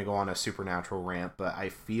I'm not going to go on a Supernatural rant, but I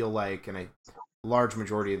feel like, and a large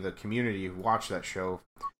majority of the community who watched that show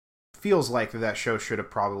feels like that show should have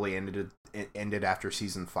probably ended after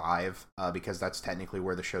season 5, because that's technically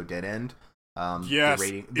where the show did end. Yes,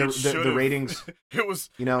 the ratings. It was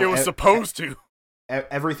supposed to.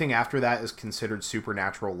 Everything after that is considered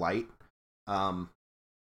Supernatural light. So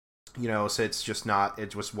it's just not.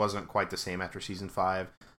 It just wasn't quite the same after season 5.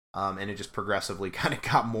 And it just progressively kind of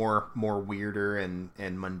got more weirder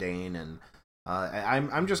and mundane, and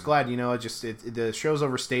I'm just glad, the show's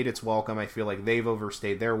overstayed its welcome. I feel like they've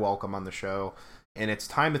overstayed their welcome on the show, and it's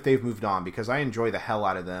time that they've moved on, because I enjoy the hell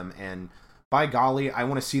out of them, and by golly, I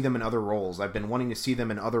want to see them in other roles. I've been wanting to see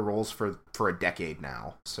them in other roles for a decade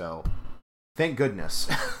now, so thank goodness.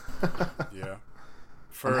 Yeah.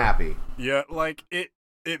 I'm happy. Yeah, like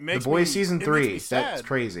it makes The Boys season 3. That's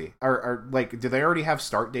crazy. Are like, do they already have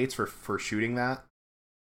start dates for shooting that?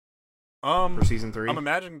 For season 3, I'm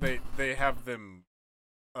imagining they have them.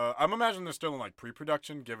 I'm imagining they're still in like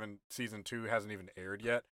pre-production, given season 2 hasn't even aired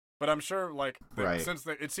yet. But I'm sure, like, right. Since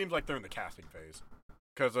it seems like they're in the casting phase,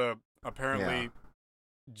 because apparently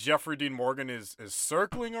Jeffrey Dean Morgan is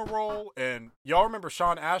circling a role, and y'all remember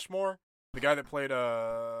Shawn Ashmore, the guy that played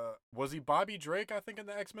was he Bobby Drake, I think, in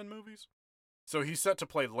the X-Men movies? So he's set to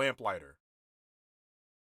play Lamplighter.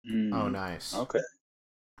 Oh, nice. Okay.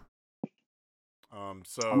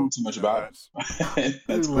 So I don't know too much about it.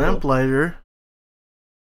 That's cool. Lamplighter.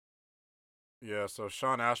 Yeah, so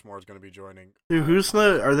Shawn Ashmore is going to be joining. Dude,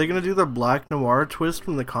 are they going to do the Black Noir twist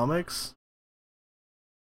from the comics?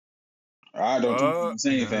 I don't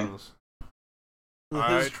say anything.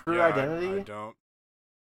 His true identity?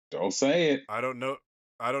 Don't say it. I don't know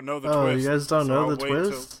the twist. Oh, you guys don't know the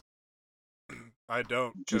twist? I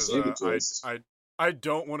don't, because I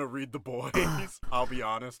don't want to read The Boys. I'll be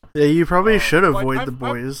honest. Yeah, you probably should avoid The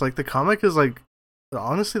Boys. Like, the comic is like,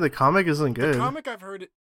 honestly, the comic isn't good. The comic, I've heard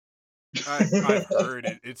it. I've heard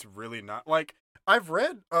it. It's really not. Like, I've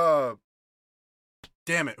read.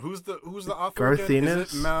 Damn it! Who's the author? Garth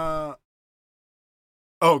Ennis?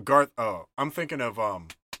 Garth. Oh, I'm thinking of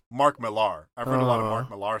Mark Millar. I've read a lot of Mark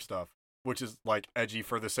Millar stuff, which is like edgy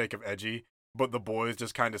for the sake of edgy. But The Boys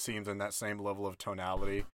just kind of seems in that same level of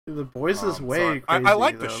tonality. Dude, The Boys is way crazy. I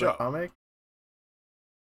like the show. The comic.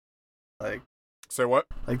 Like, say what?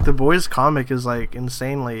 Like, The Boys comic is like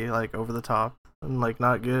insanely like over the top and like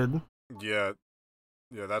not good. Yeah,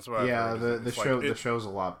 that's what. Yeah, the show's a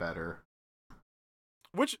lot better.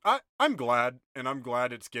 Which I'm glad, and I'm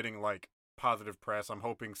glad it's getting like positive press. I'm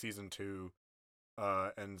hoping season 2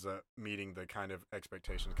 ends up meeting the kind of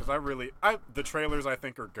expectations, because the trailers I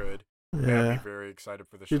think are good. Yeah, I'd be very excited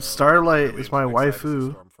for the show. Dude, Starlight is my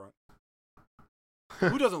waifu.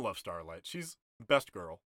 Who doesn't love Starlight? She's best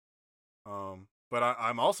girl. But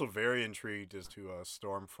I'm also very intrigued as to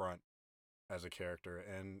Stormfront as a character,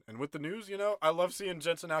 and with the news, I love seeing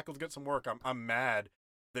Jensen Ackles get some work. I'm mad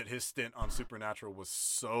that his stint on Supernatural was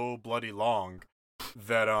so bloody long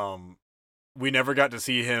that we never got to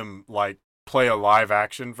see him like play a live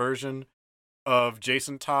action version of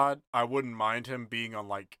Jason Todd. I wouldn't mind him being on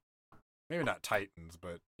like, maybe not Titans,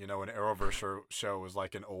 but an Arrowverse show was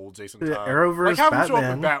like an old Jason Todd. Arrowverse, like, have Batman. him show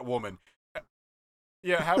up with Batwoman.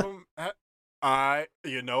 Yeah, have him. I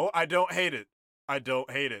don't hate it. I don't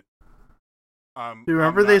hate it. You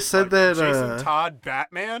remember they said that Jason Todd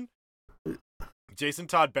Batman? Jason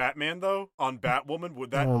Todd Batman though on Batwoman,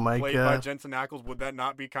 would that played by Jensen Ackles? Would that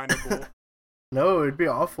not be kind of cool? No, it'd be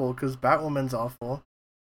awful because Batwoman's awful.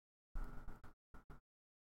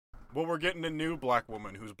 Well, we're getting a new black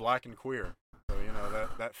woman who's black and queer, so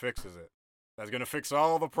that fixes it. That's gonna fix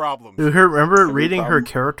all the problems. Dude, remember reading her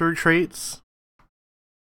character traits?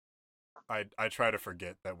 I try to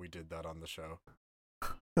forget that we did that on the show.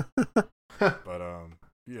 But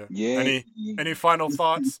yeah. Any final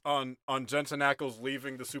thoughts on Jensen Ackles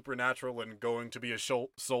leaving the Supernatural and going to be a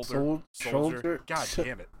soldier? God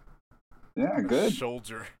damn it. Yeah, good.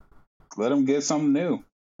 Soldier. Let him get something new.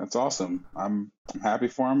 That's awesome. I'm happy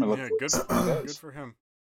for him. Good for him.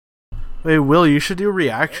 Wait, Will, you should do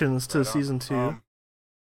reactions to season 2.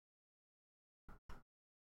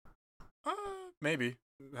 Maybe.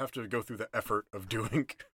 Have to go through the effort of doing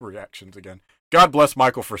reactions again. God bless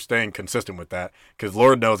Michael for staying consistent with that, because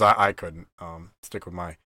Lord knows I couldn't stick with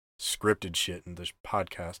my scripted shit in this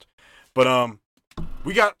podcast. But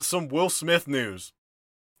we got some Will Smith news.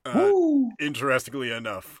 Woo! Interestingly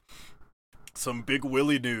enough, some big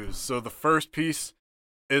Willie news. So the first piece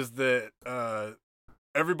is that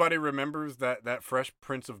everybody remembers that Fresh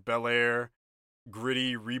Prince of Bel-Air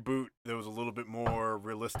gritty reboot that was a little bit more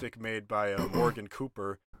realistic, made by Morgan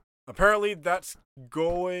Cooper. Apparently, that's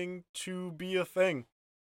going to be a thing.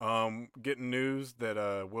 Getting news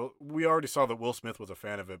that we already saw that Will Smith was a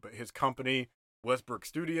fan of it, but his company Westbrook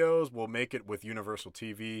Studios will make it with Universal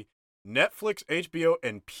TV. Netflix, HBO,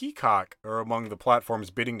 and Peacock are among the platforms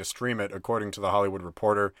bidding to stream it, according to the Hollywood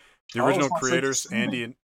Reporter. The original creators, Andy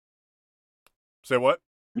and... Say what?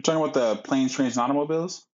 You're talking about the Planes, Trains, and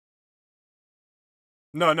Automobiles?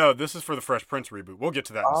 No, this is for the Fresh Prince reboot. We'll get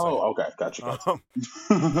to that in a second. Okay, gotcha.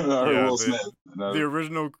 Yeah, Will Smith.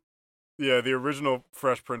 The original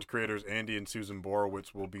Fresh Prince creators, Andy and Susan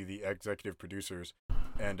Borowitz, will be the executive producers,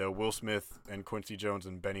 and Will Smith and Quincy Jones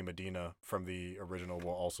and Benny Medina from the original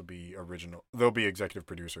will also be original. They'll be executive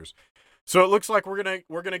producers. So it looks like we're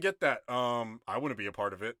gonna get that. I wouldn't be a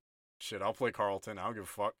part of it. Shit, I'll play Carlton. I don't give a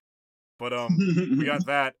fuck. But we got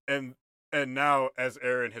that, and now, as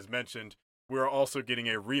Aaron has mentioned, we're also getting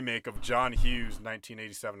a remake of John Hughes'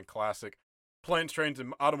 1987 classic Planes, Trains,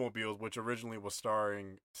 and Automobiles, which originally was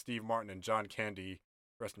starring Steve Martin and John Candy.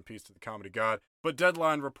 Rest in peace to the comedy god. But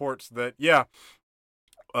Deadline reports that,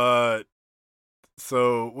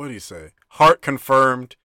 so what do you say? Hart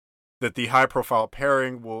confirmed that the high-profile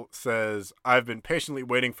pairing says, "I've been patiently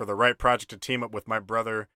waiting for the right project to team up with my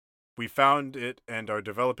brother. We found it and are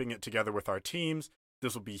developing it together with our teams.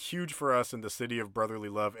 This will be huge for us in the city of brotherly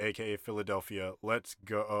love, aka Philadelphia. Let's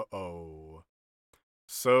go."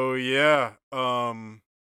 So yeah, how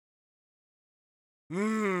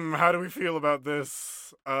do we feel about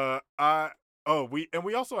this? We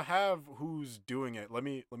also have who's doing it. Let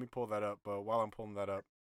me pull that up. While I'm pulling that up,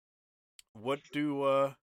 what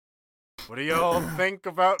do y'all think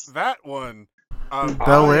about that one?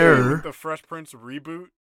 Bel-Air, the Fresh Prince reboot,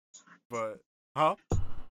 but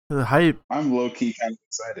the hype. I'm low key kind of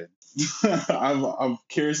excited. I'm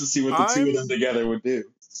curious to see what the two of them together would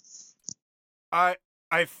do.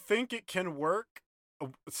 I think it can work.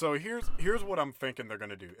 So here's what I'm thinking they're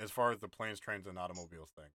gonna do as far as the Planes, Trains, and Automobiles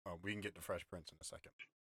thing. We can get to Fresh Prince in a second.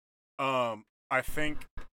 I think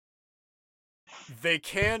they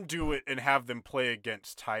can do it and have them play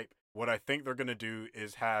against type. What I think they're gonna do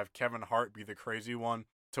is have Kevin Hart be the crazy one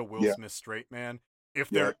to Will Smith's straight man. If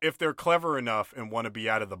they're clever enough and want to be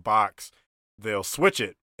out of the box, they'll switch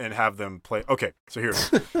it and have them play. Okay, so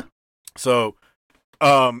here's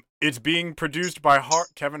it's being produced by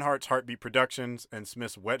Kevin Hart's Heartbeat Productions and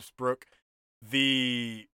Smith's Westbrook.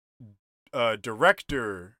 The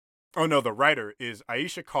the writer is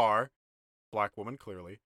Aisha Carr, black woman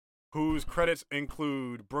clearly, whose credits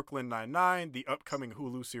include Brooklyn Nine-Nine, the upcoming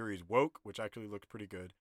Hulu series Woke, which actually looked pretty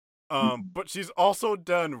good. But she's also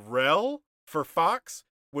done Rel for Fox,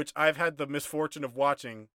 which I've had the misfortune of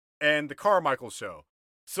watching, and the Carmichael Show.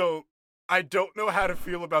 So I don't know how to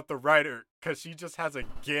feel about the writer because she just has a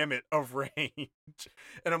gamut of range,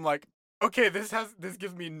 and I'm like, okay, this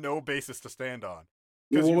gives me no basis to stand on.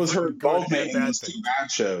 What was her involvement in those two bad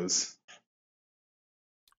shows?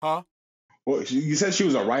 Huh? Well, you said she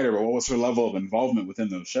was a writer, but what was her level of involvement within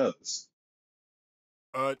those shows?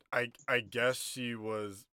 I guess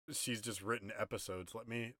she's just written episodes. Let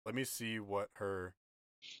me see what her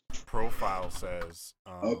profile says.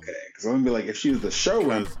 Okay, because I'm gonna be like, if she was the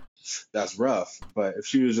showrunner, that's rough. But if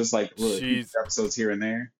she was just like episodes here and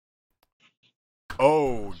there.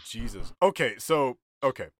 Oh Jesus. Okay, so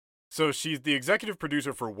she's the executive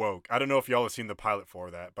producer for Woke. I don't know if y'all have seen the pilot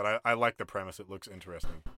for that, but I like the premise. It looks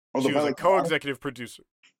interesting. She was a co-executive producer.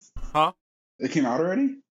 Huh? It came out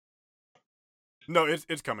already? No,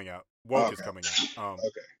 it's coming out. Woke is coming out.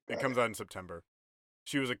 It comes out in September.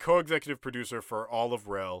 She was a co-executive producer for all of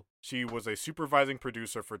Rel. She was a supervising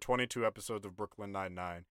producer for 22 episodes of Brooklyn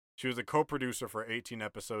Nine-Nine. She was a co-producer for 18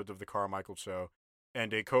 episodes of The Carmichael Show,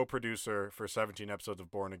 and a co-producer for 17 episodes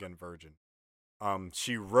of Born Again Virgin.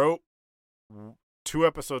 She wrote 2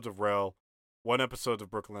 episodes of Rel, 1 episode of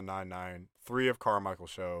Brooklyn Nine-Nine, 3 of Carmichael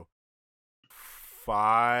Show,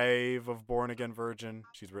 5 of Born Again Virgin.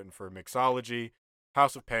 She's written for Mixology,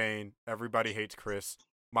 House of Pain, Everybody Hates Chris,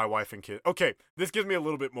 My Wife and Kids. Okay, this gives me a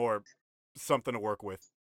little bit more something to work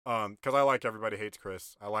with. Because I like Everybody Hates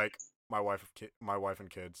Chris. I like My Wife and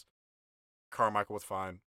Kids. Carmichael was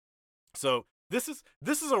fine. So this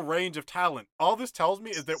is a range of talent. All this tells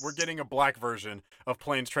me is that we're getting a black version of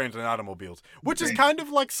Planes, Trains, and Automobiles, which is kind of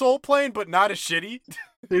like Soul Plane, but not as shitty.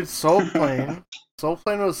 Dude, Soul Plane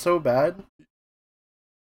was so bad.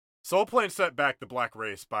 Soul Plane set back the black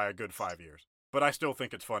race by a good 5 years, but I still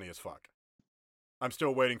think it's funny as fuck. I'm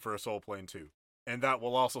still waiting for a Soul Plane 2. And that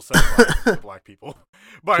will also set black people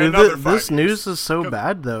by Dude, another 5 this years. news is so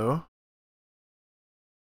bad, though.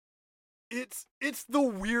 It's the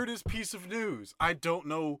weirdest piece of news. I don't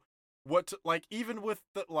know what to, like, even with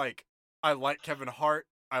the, like, I like Kevin Hart,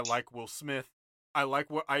 I like Will Smith, I like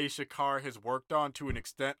what Aisha Carr has worked on to an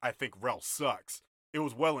extent. I think Rel sucks. It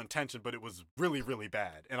was well-intentioned, but it was really, really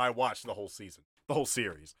bad. And I watched the whole season, the whole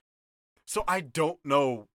series. So I don't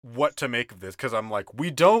know what to make of this, because I'm like, we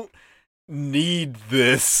don't need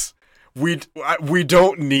this. We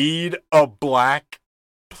don't need a black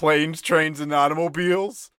planes, trains, and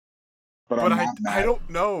automobiles. But I don't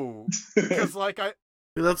know, because like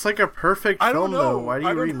Dude, that's like a perfect film, though. Why do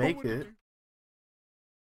you remake it?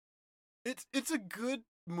 It's a good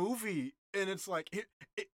movie, and it's like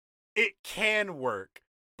it can work,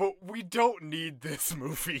 but we don't need this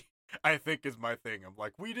movie. I think is my thing. I'm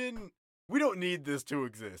like, we don't need this to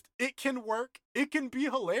exist. It can work. It can be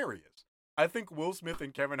hilarious. I think Will Smith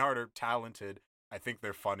and Kevin Hart are talented. I think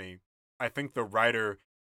they're funny. I think the writer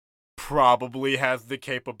probably has the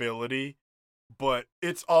capability, but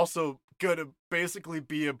it's also gonna basically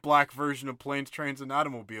be a black version of Planes, Trains, and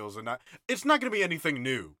Automobiles, and it's not gonna be anything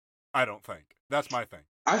new. I don't think. That's my thing.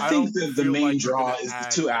 I think the main draw is the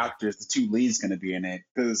two actors, the two leads, going to be in it,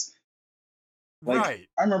 because like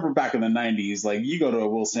I remember back in the '90s, like you go to a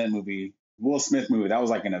Will Smith movie, that was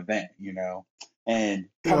like an event, you know. And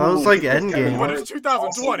that was like Endgame. But it's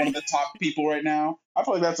 2020. One of the top people right now. I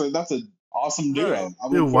feel like that's an awesome duo.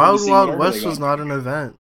 Dude, Wild Wild West was not an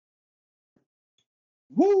event.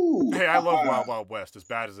 Woo! Hey, I love Wild Wild West as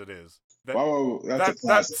bad as it is.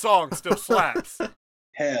 That song still slaps.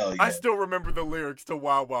 Hell yeah! I still remember the lyrics to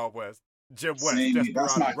Wild Wild West. Jim West,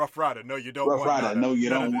 Desperado, Rough Rider. No, you don't want nada. Rough Rider, no, you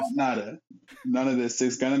don't want nada. None of this.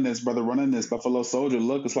 6 gunning this, brother running this. Buffalo Soldier,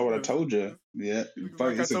 look, it's like what I told you. Yeah,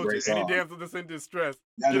 like it's a great song. Any damsel that's in distress,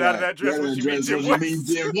 get out of that dress when you mean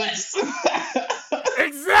Jim West.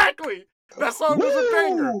 Exactly. That song was a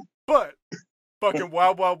banger. But fucking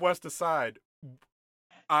Wild Wild West aside,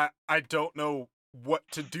 I don't know what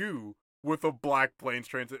to do with a black Planes,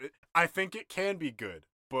 Trains. I think it can be good.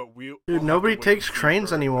 But dude, nobody takes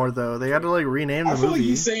trains anymore, though. They had to like rename the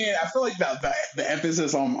movie. I feel like the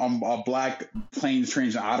emphasis on black Planes,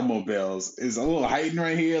 Trains, and Automobiles is a little heightened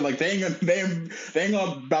right here. Like they ain't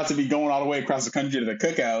about to be going all the way across the country to the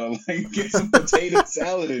cookout and like get some potato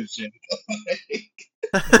salad and shit.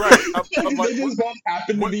 Right. I'm like, they just don't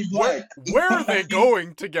happen to be black. Where are they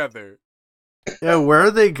going together? Yeah, where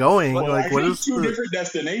are they going? Well, like, what is two different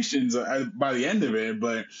destinations by the end of it?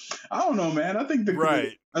 But I don't know, man. I think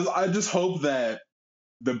I just hope that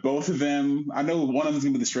the both of them. I know one of them's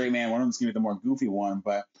gonna be the straight man, one of them's gonna be the more goofy one,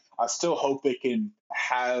 but I still hope they can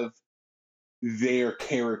have their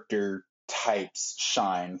character types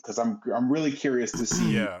shine, because I'm really curious to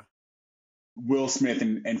see Will Smith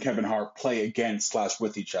and Kevin Hart play against /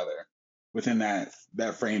 with each other within that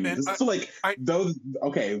framing. So like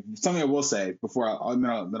something I will say before then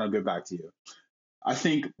I'll get back to you. I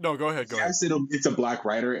think no, go ahead. Yes, it's a black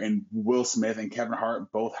writer, and Will Smith and Kevin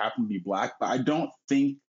Hart both happen to be black, but I don't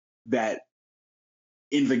think that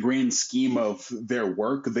in the grand scheme of their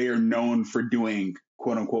work, they are known for doing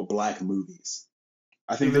quote unquote black movies.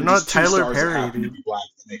 I think they're not Tyler Perry, dude. To be black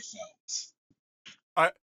to make films.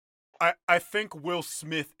 I think Will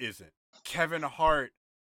Smith isn't. Kevin Hart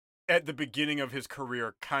at the beginning of his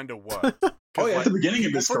career kind of was. At the beginning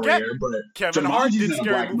of his career, but Kevin Hart did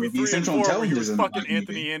Scary Movie 3 and 4 where he was fucking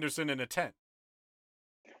Anthony Anderson in a tent.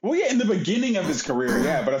 Well, yeah, in the beginning of his career,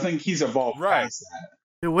 yeah, but I think he's evolved past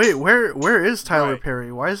that. Wait, where is Tyler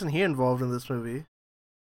Perry? Why isn't he involved in this movie?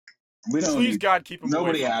 Please, God, keep him away.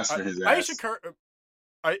 Nobody asked for his ass.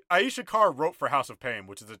 Aisha Carr wrote for House of Pain,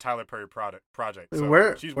 which is a Tyler Perry project. So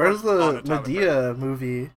where's the Medea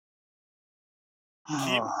movie?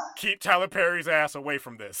 Keep Tyler Perry's ass away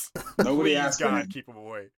from this. Nobody asked for him. Keep him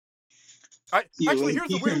away. Actually, here's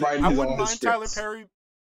the weird thing. I wouldn't mind Tyler Perry.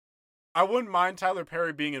 I wouldn't mind Tyler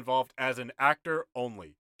Perry being involved as an actor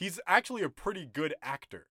only. He's actually a pretty good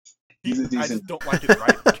actor. I just don't like his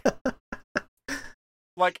writing.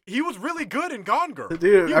 Like, he was really good in Gone Girl.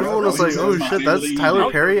 Dude, everyone was like, oh shit, that's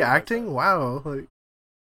Tyler Perry acting? Wow.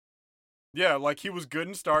 Yeah, like, he was good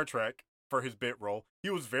in Star Trek for his bit role. He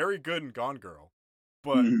was very good in Gone Girl.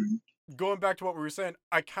 But going back to what we were saying,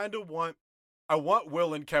 I want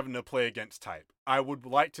Will and Kevin to play against type. I would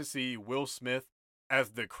like to see Will Smith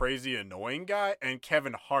as the crazy, annoying guy and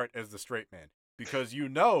Kevin Hart as the straight man. Because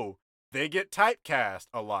they get typecast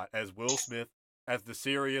a lot as Will Smith as the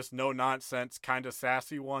serious, no-nonsense, kind of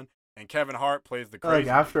sassy one, and Kevin Hart plays the crazy. Like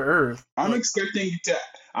After Earth. I'm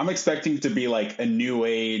expecting to be like a new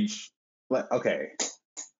age, okay.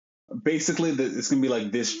 Basically, it's gonna be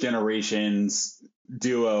like this generation's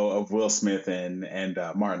duo of Will Smith and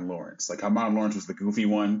Martin Lawrence. Like how Martin Lawrence was the goofy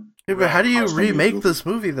one. Yeah, but how do you Harsh Enemy was remake goofy. this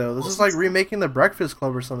movie though? This is like remaking The Breakfast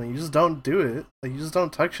Club or something. You just don't do it. Like you just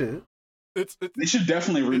don't touch it. They should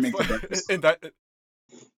definitely remake like, The Breakfast and that.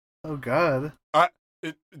 Oh God.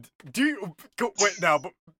 Do you go wait now?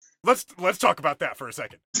 But let's talk about that for a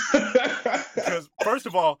second. Because first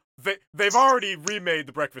of all, they've already remade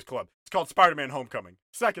The Breakfast Club. It's called Spider-Man: Homecoming.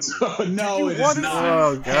 Secondly, no, it is not.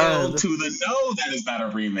 Oh God. Hell to the no, that is not a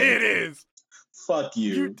remake. it is. Fuck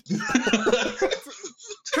you.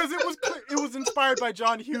 Because it was inspired by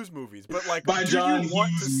John Hughes movies, but like By John you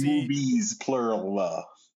want Hughes to see, movies, plural.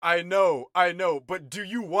 I know, but do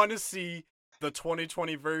you want to see the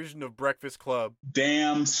 2020 version of Breakfast Club?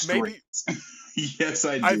 Damn straight. Maybe. Yes,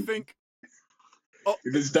 I do. I think. Oh,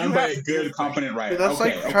 if it's done by a good, competent writer. Dude, that's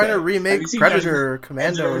okay, like trying to remake Predator or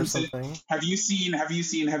Commando or Edge of something. Have you seen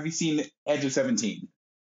Edge of 17?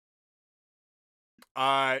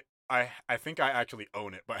 I think I actually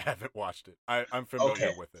own it, but I haven't watched it. I'm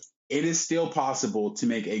familiar with it. It is still possible to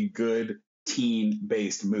make a good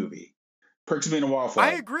teen-based movie. Perks of Being a Wallflower.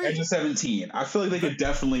 I agree. Edge of 17. I feel like they could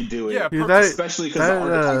definitely do it. Yeah, Dude, especially because the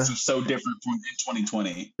archetypes are so different from in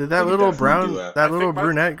 2020. Dude, that little think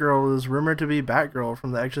brunette girl is rumored to be Batgirl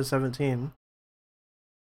from the Edge of 17.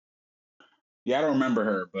 Yeah, I don't remember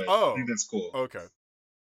her, but I think that's cool. Okay.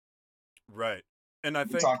 Right. And I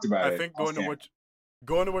think we talked about I think going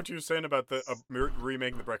to what you were saying about the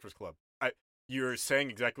remaking The Breakfast Club, you're saying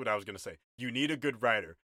exactly what I was going to say. You need a good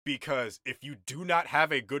writer, because if you do not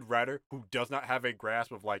have a good writer who does not have a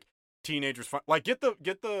grasp of like teenagers fun, like get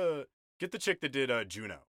the chick that did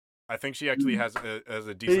Juno. I think she actually has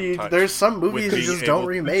a decent touch. There's some movies you just don't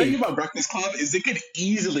remake. The thing about Breakfast Club is it could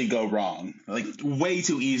easily go wrong, like way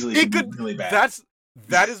too easily. It could be really bad.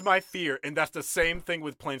 That is my fear, and that's the same thing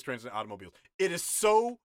with Planes, Trains, and Automobiles. It is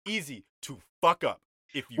so easy to fuck up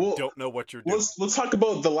if you don't know what you're doing. Let's talk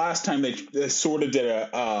about the last time they sort of did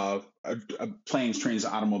a Planes, Trains,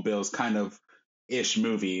 and Automobiles kind of ish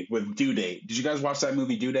movie with Due Date. Did you guys watch that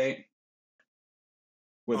movie Due Date?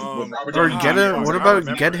 With Robert or Downey get Jr. him. What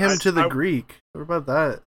about Get Him to the Greek? What about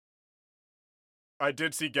that? I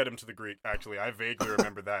did see Get Him to the Greek. Actually, I vaguely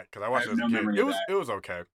remember that because I watched it as a kid. It was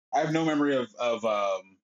okay. I have no memory of what's or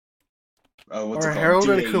it called? Harold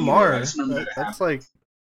and Kumar. That's like.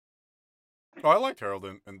 Oh, I liked Harold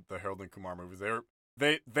and the Harold and Kumar movies.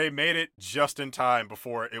 They made it just in time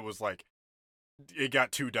before it was like it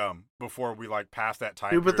got too dumb before we like passed that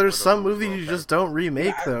time. Dude, but there's some movies you just don't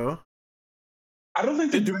remake though. I don't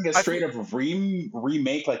think they're doing a straight up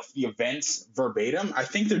remake like the events verbatim. I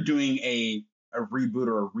think they're doing a reboot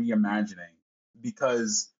or a reimagining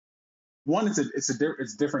because one,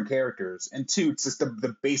 it's different characters, and two, it's just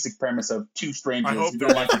the basic premise of two strangers who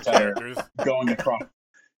don't like each other going across.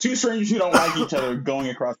 Two strangers who don't like each other going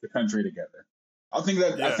across the country together. I think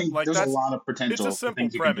like there's a lot of potential. It's a simple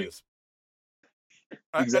premise.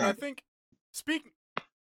 Exactly. And I think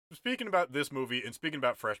speaking about this movie and speaking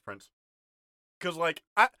about Fresh Prince, because like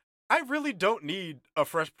I really don't need a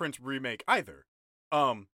Fresh Prince remake either.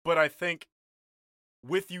 But I think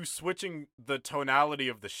with you switching the tonality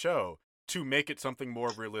of the show to make it something more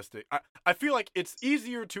realistic, I feel like it's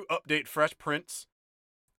easier to update Fresh Prince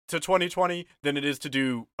to 2020 than it is to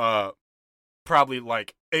do probably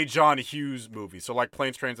like a John Hughes movie. So like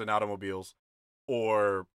Planes, Trains, and Automobiles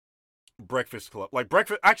or Breakfast Club. Like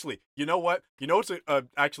actually, you know what? You know what's a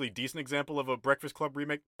actually decent example of a Breakfast Club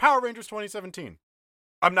remake? Power Rangers 2017.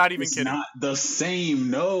 I'm not even kidding. It's not the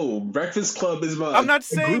same. No, Breakfast Club is I'm not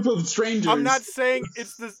saying, a group of strangers. I'm not saying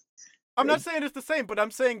it's the same, but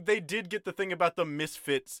I'm saying they did get the thing about the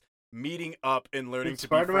misfits meeting up and learning to be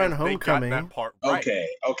friends. Spider-Man Homecoming. They got that part right.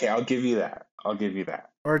 Okay, I'll give you that.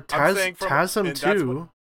 Or TASM 2.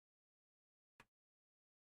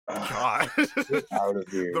 God. Out of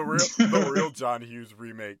here. the real John Hughes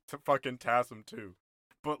remake to fucking TASM 2.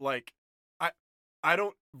 But like I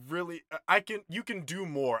don't really you can do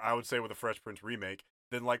more, I would say, with a Fresh Prince remake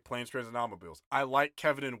than like Planes, Trains, and Automobiles. I like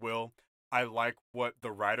Kevin and Will. I like what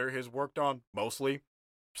the writer has worked on mostly.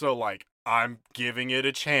 So like I'm giving it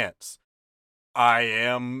a chance. I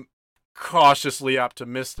am cautiously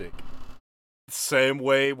optimistic. Same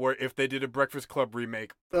way where if they did a Breakfast Club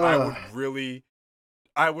remake, I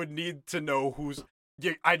would need to know who's.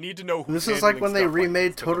 Yeah, I need to know who's. This is like when they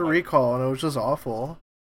remade Total Recall and it was just awful.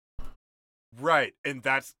 Right, and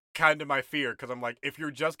that's kind of my fear because I'm like, if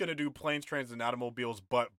you're just gonna do Planes, Trains, and Automobiles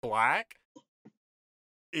but black,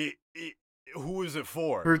 who is it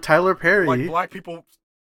for? For Tyler Perry. Like black people.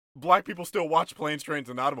 black people still watch Planes, Trains,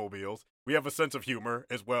 and Automobiles. We have a sense of humor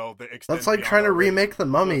as well. That's like trying to remake The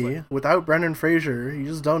Mummy without Brendan Fraser. You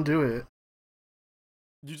just don't do it.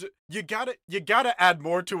 You gotta add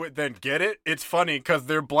more to it than get it. It's funny because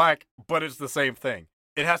they're black, but it's the same thing.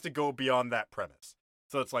 It has to go beyond that premise.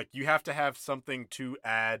 So it's like you have to have something to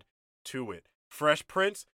add to it. Fresh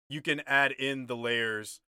Prince, you can add in the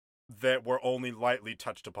layers that were only lightly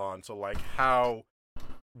touched upon. So like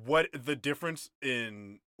what the difference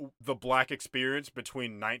in the black experience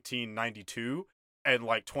between 1992 and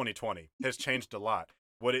like 2020 has changed a lot.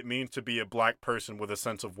 What it means to be a black person with a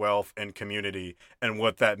sense of wealth and community, and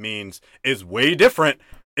what that means is way different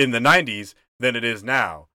in the 90s than it is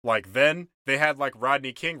now. Like then they had like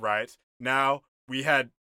Rodney King riots. Now we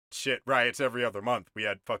had riots every other month. We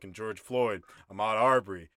had fucking George Floyd, Ahmaud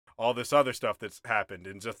Arbery, all this other stuff that's happened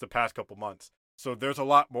in just the past couple months. So there's a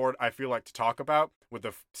lot more I feel like to talk about with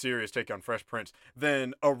a serious take on Fresh Prince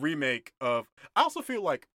than a remake of. I also feel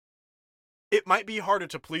like it might be harder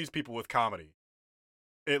to please people with comedy,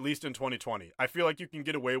 at least in 2020. I feel like you can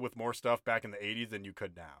get away with more stuff back in the 80s than you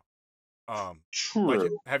could now. True.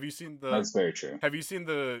 Like, have you seen the? That's very true. Have you seen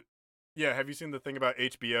the? Yeah, have you seen the thing about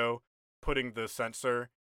HBO putting the censor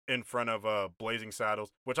in front of Blazing Saddles,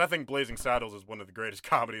 which I think Blazing Saddles is one of the greatest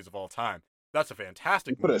comedies of all time. That's a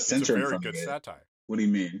fantastic movie. Put a censor it's a very good satire. What do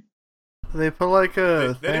you mean? They put like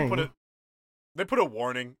a thing. They put a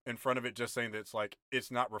warning in front of it just saying that it's like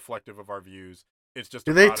it's not reflective of our views. It's just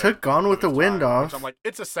they took Gone with the Wind off. Which I'm like,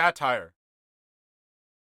 it's a satire.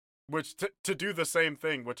 Which to do the same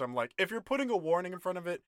thing, which I'm like, if you're putting a warning in front of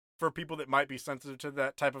it for people that might be sensitive to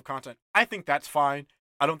that type of content, I think that's fine.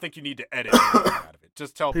 I don't think you need to edit anything out of it.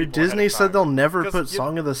 Just tell people. Disney said they'll never put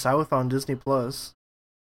Song of the South on Disney Plus.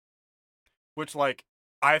 Which, like,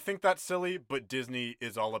 I think that's silly, but Disney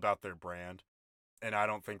is all about their brand. And I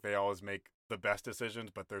don't think they always make the best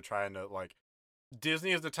decisions, but they're trying to, like,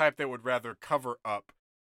 Disney is the type that would rather cover up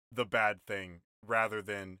the bad thing rather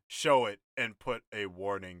than show it and put a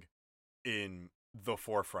warning in the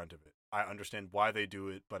forefront of it. I understand why they do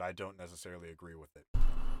it, but I don't necessarily agree with it.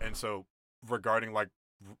 And so, regarding, like,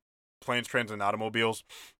 Planes, Trains, and Automobiles,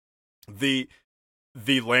 the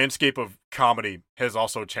landscape of comedy has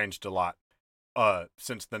also changed a lot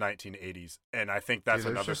since the 1980s, and I think that's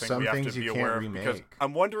another thing we have to be aware of, because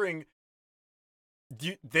I'm wondering,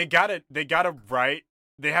 they gotta write,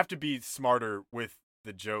 they have to be smarter with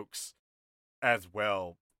the jokes as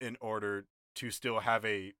well in order to still have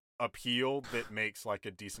a appeal that makes like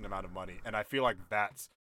a decent amount of money, and I feel like that's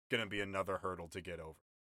gonna be another hurdle to get over.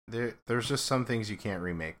 There's just some things you can't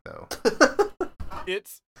remake though.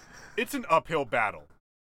 It's an uphill battle.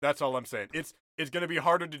 That's all I'm saying. It's going to be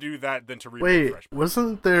harder to do that than to remake Fresh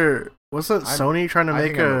Prince. Wasn't Sony trying to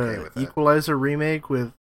make a Equalizer remake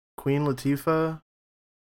with Queen Latifah?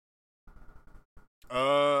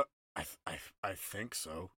 I think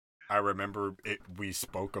so. I remember it. We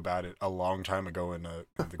spoke about it a long time ago in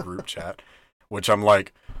the group chat, which I'm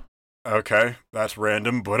like, okay, that's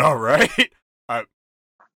random, but all right.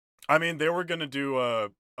 I mean, they were gonna do a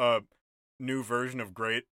new version of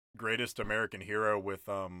Greatest American Hero with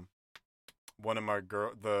one of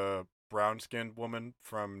the brown-skinned woman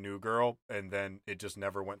from New Girl, and then it just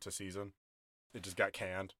never went to season. It just got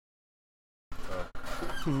canned.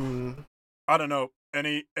 So, I don't know.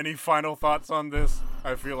 Any final thoughts on this?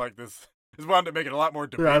 I feel like this wanted to make it a lot more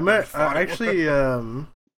debate. Yeah, actually,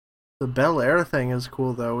 the Bel Air thing is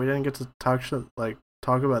cool though. We didn't get to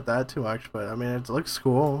talk about that too much, but I mean, it looks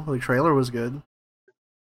cool. The trailer was good.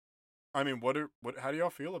 I mean, how do y'all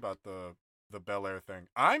feel about the Bel Air thing?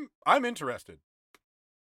 I'm interested.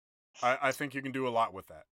 I think you can do a lot with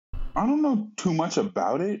that. I don't know too much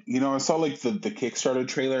about it. You know, I saw like the Kickstarter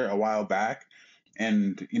trailer a while back,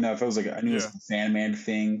 and you know, if it was like I knew it was the Sandman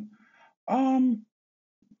thing, I'll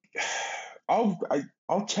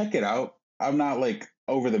check it out. I'm not like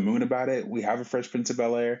over the moon about it. We have a Fresh Prince of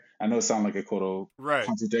Bel Air. I know it sounds like a total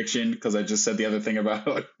contradiction because I just said the other thing about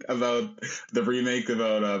the remake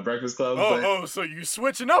about Breakfast Club. So you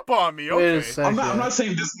switching up on me? Okay, I'm not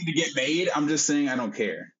saying this need to get made. I'm just saying I don't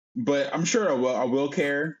care, but I'm sure I will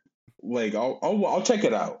care. Like I'll check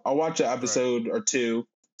it out. I'll watch an episode or two,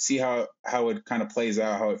 see how it kind of plays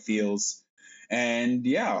out, how it feels, and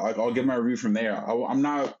yeah, I'll give my review from there. I'm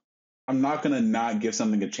not gonna not give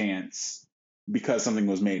something a chance because something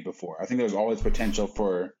was made before. I think there's always potential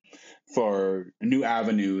for new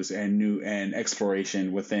avenues and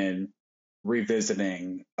exploration within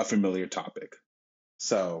revisiting a familiar topic.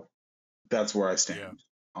 So that's where I stand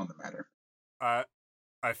on the matter. I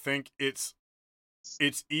think it's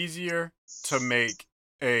easier to make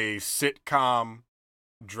a sitcom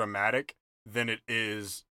dramatic than it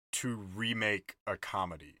is to remake a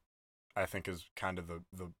comedy, I think is kind of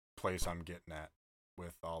the place I'm getting at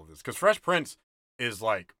with all of this. Because Fresh Prince is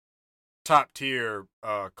like top tier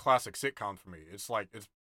classic sitcom for me. It's like it's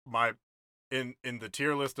my in the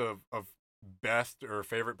tier list of best or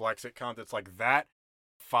favorite black sitcoms. It's like that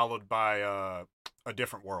followed by A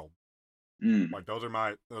Different World. Like those are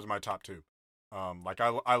my top two. Like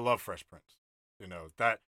I love Fresh Prince. You know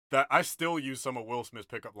that I still use some of Will Smith's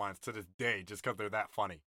pickup lines to this day just because they're that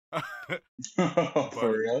funny.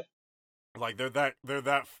 For real? Like they're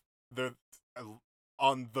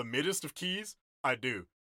on the middest of keys. I do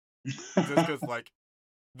just because like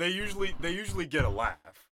they usually get a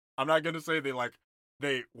laugh. I'm not gonna say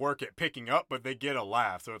they work at picking up, but they get a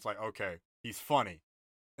laugh. So it's like, okay, he's funny,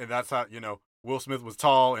 and that's how Will Smith was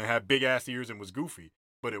tall and had big ass ears and was goofy,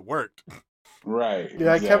 but it worked. Right.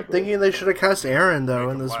 Yeah, exactly. I kept thinking they should have cast Aaron though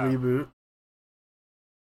in this laugh. reboot.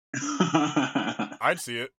 I'd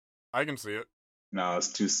see it. I can see it. No,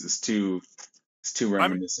 it's too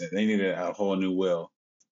reminiscent. They needed a whole new Will.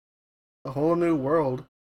 A whole new world.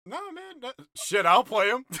 No, man. Shit, I'll play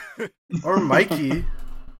him. Or Mikey.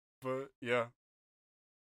 But, yeah.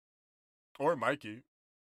 Or Mikey.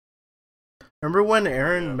 Remember when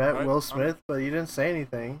Aaron met Will Smith, but you didn't say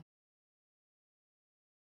anything?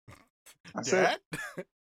 I said,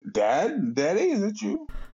 Daddy, is it you?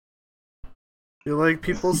 You're like,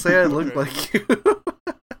 people say I look like you.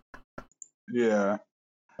 Yeah.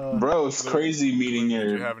 Bro, it's crazy meeting Did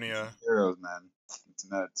your you have any, heroes, man. It's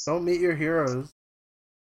nuts. Don't meet your heroes.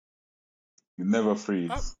 You never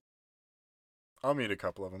freeze. I'll meet a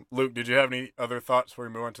couple of them. Luke, did you have any other thoughts before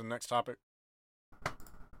we move on to the next topic?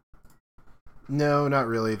 No, not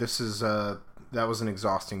really. This is that was an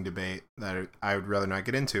exhausting debate that I would rather not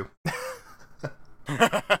get into.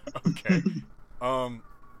 Okay.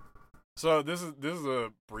 So this is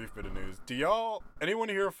a brief bit of news. Do anyone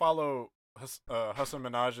here follow Hassan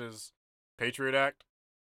Minaj's Patriot Act?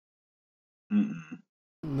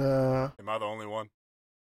 Nah. Am I the only one?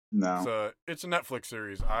 No. It's a Netflix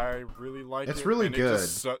series. I really like it. It's really good.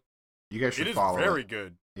 You guys should follow it. It is very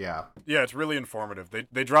good. Yeah. Yeah, it's really informative.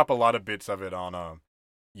 They drop a lot of bits of it on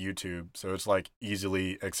YouTube, so it's like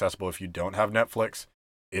easily accessible if you don't have Netflix.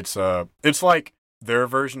 It's like their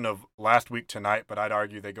version of Last Week Tonight, but I'd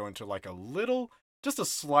argue they go into like just a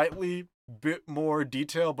slightly bit more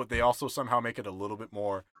detail, but they also somehow make it a little bit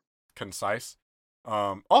more concise.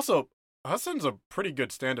 Also, Hassan's a pretty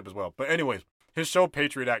good stand-up as well. But anyways, his show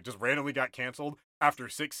Patriot Act just randomly got canceled after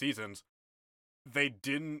 6 seasons. They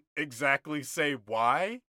didn't exactly say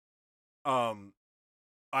why. I'm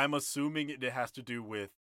assuming it has to do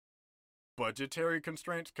with budgetary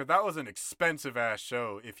constraints, because that was an expensive ass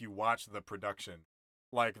show if you watch the production.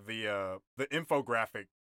 Like the infographic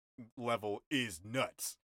level is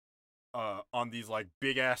nuts. On these like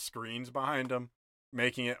big ass screens behind them,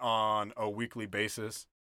 making it on a weekly basis.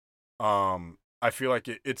 I feel like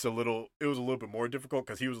it was a little bit more difficult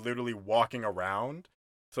because he was literally walking around.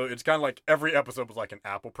 So it's kind of like every episode was like an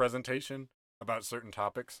Apple presentation about certain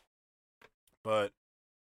topics. But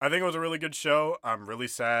I think it was a really good show. I'm really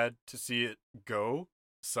sad to see it go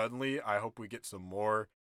suddenly. I hope we get some more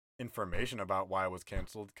information about why it was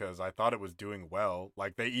canceled, because I thought it was doing well.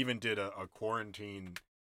 Like they even did a quarantine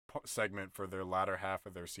segment for their latter half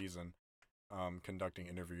of their season, conducting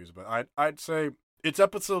interviews. But I'd say its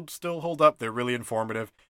episodes still hold up. They're really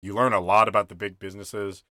informative. You learn a lot about the big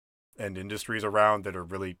businesses and industries around that are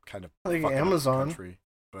really kind of like fucking Amazon. up the country.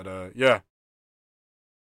 But yeah,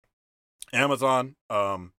 Amazon.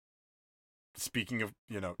 Speaking of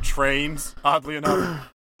trains, oddly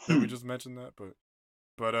enough, that we just mentioned that.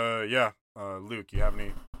 But yeah, Luke, you have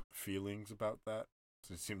any feelings about that?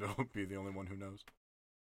 So you seem to be the only one who knows.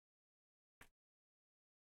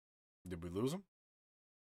 Did we lose him?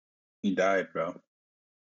 He died, bro.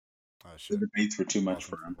 Shit. The debates were too much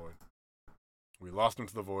for him. We lost him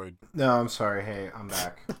to the void. No, I'm sorry. Hey, I'm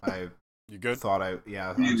back. You good? I'm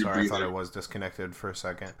sorry. I thought I was disconnected for a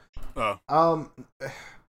second. Oh.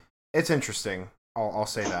 It's interesting. I'll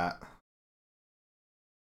say that.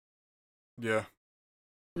 Yeah.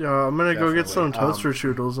 Yeah, I'm gonna go get some toaster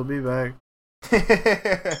strudels. I'll be back.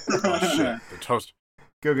 Oh shit! The toast.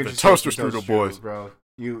 Go get the your toaster strudel boys, bro.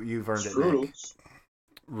 You've earned it, Nick.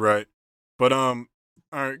 Right. But all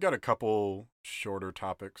right, got a couple shorter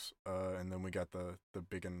topics, and then we got the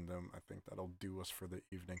big in them. I think that'll do us for the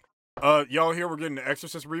evening. Y'all here? We're getting the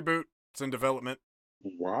Exorcist reboot. It's in development.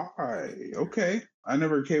 Why? Okay. I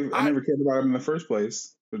never cared about him in the first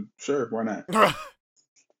place. But sure, why not?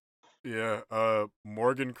 Yeah.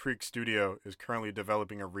 Morgan Creek Studio is currently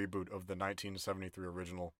developing a reboot of the 1973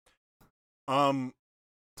 original.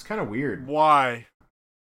 It's kind of weird. Why?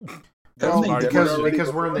 Well, Haven't they done it because already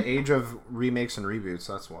we're in before? the age of remakes and reboots.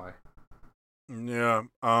 That's why. Yeah.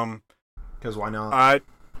 Because why not?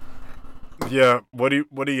 Yeah. What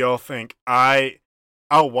do y'all think? I'll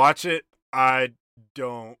watch it. I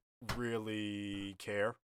don't really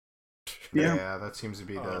care. Yeah, that seems to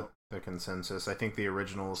be the consensus. I think the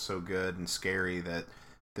original is so good and scary that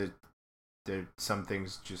there some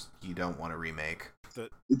things just you don't want to remake.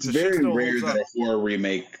 It's The shit very still rare holds that up. a horror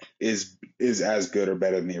remake is as good or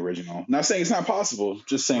better than the original. Not saying it's not possible,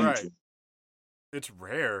 just saying Right. It's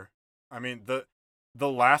rare. I mean, the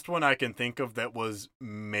last one I can think of that was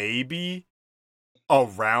maybe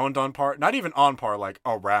around on par, not even on par, like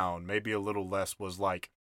around, maybe a little less, was like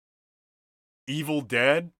Evil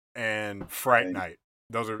Dead and Fright Right. Night.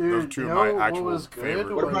 Those are Dude, two you of my know what actual was good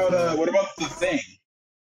favorite. was, What about The Thing?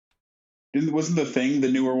 Wasn't The Thing the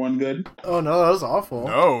newer one good? Oh no, that was awful.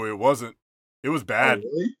 No, it wasn't. It was Oh, bad.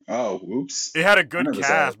 really? Oh, whoops. It had a I good never saw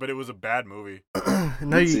cast, it. but it was a bad movie.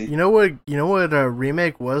 No, Let's see. you know what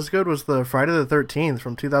remake was good was the Friday the 13th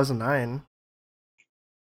from 2009.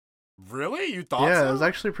 Really? You thought Yeah, so? it was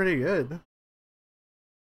actually pretty good.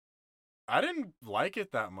 I didn't like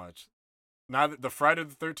it that much. Neither the Friday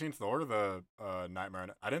the 13th or the Nightmare.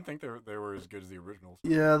 I didn't think they were as good as the originals.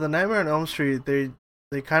 Yeah, the Nightmare on Elm Street, they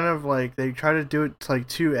kind of like they try to do it like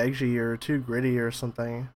too edgy or too gritty or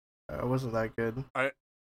something. It wasn't that good.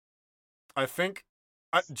 I think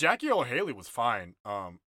Jackie Earle Haley was fine.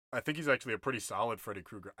 I think he's actually a pretty solid Freddy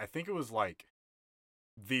Krueger. I think it was like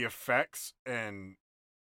the effects and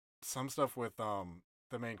some stuff with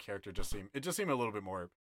the main character just seemed a little bit more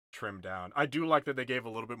trimmed down. I do like that they gave a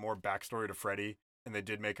little bit more backstory to Freddy, and they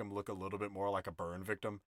did make him look a little bit more like a burn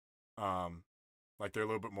victim. Like they're a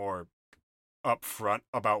little bit more upfront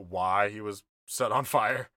about why he was set on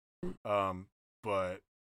fire. But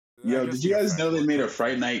Yo, did you guys know they made a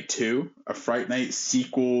Fright Night 2? A Fright Night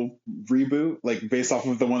sequel reboot? Like, based off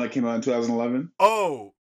of the one that came out in 2011?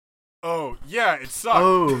 Oh, yeah, it sucked.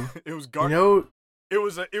 Oh, it was you garbage. know, It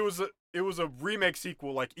was a remake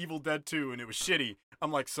sequel like Evil Dead 2, and it was shitty.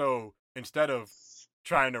 I'm like, so instead of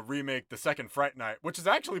trying to remake the second Fright Night, which is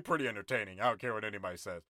actually pretty entertaining, I don't care what anybody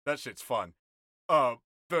says, that shit's fun.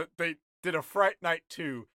 They did a Fright Night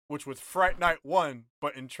 2, which was Fright Night 1,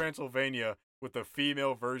 but in Transylvania with a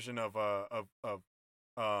female version of the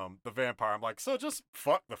vampire. I'm like, so just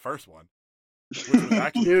fuck the first one, which was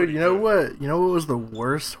actually dude, pretty you know good. what? You know what was the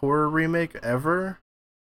worst horror remake ever?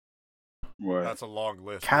 What? That's a long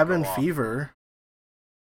list. Cabin Go off. Fever.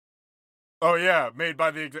 Oh yeah, made by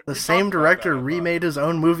the same director remade his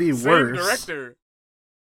own movie Same worse. director.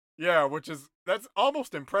 Yeah, that's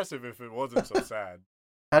almost impressive if it wasn't so sad.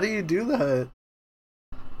 How do you do that?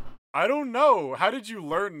 I don't know. How did you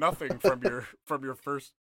learn nothing from your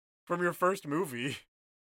first movie?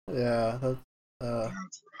 Yeah, that's That's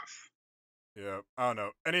rough. Yeah, I don't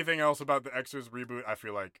know. Anything else about the Extras reboot? I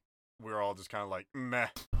feel like we're all just kind of like meh.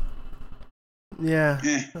 yeah.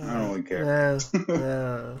 I don't really care.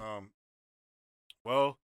 Yeah.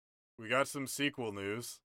 Well, we got some sequel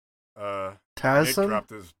news. Nick Tyson?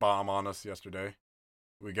 dropped his bomb on us yesterday.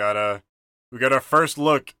 We got our first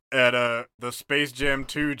look at the Space Jam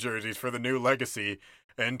 2 jerseys for the new Legacy,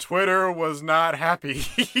 and Twitter was not happy.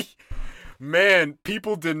 Man,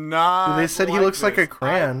 people did not. They said he looks like a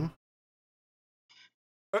crayon.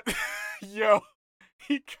 Yo,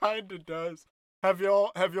 he kinda does. Have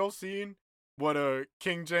y'all seen what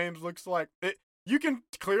King James looks like? You can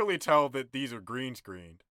clearly tell that these are green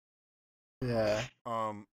screened. Yeah.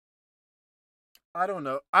 I don't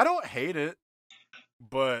know. I don't hate it,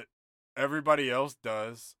 but everybody else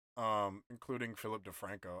does, including Philip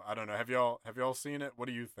DeFranco. I don't know. Have y'all seen it? What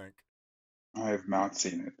do you think? I have not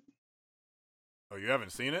seen it. Oh, you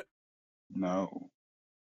haven't seen it? No.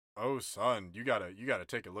 Oh, son, you gotta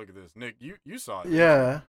take a look at this. Nick, you saw it.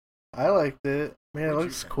 Yeah. I liked it. Man, it What'd you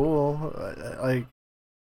looks think? cool. Like,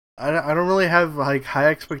 I don't really have like high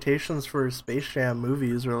expectations for Space Jam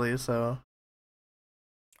movies, really. So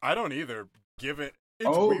I don't either. Given it's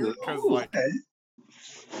Oh, weird because like okay.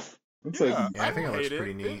 Looks Yeah. like Yeah, I think it don't looks hate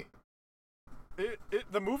pretty neat.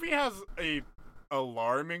 the movie has a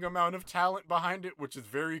alarming amount of talent behind it, which is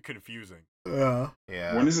very confusing. yeah.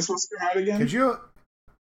 Yeah. when is this supposed to come out again?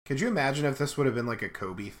 Could you imagine if this would have been like a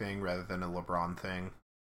Kobe thing rather than a Lebron thing?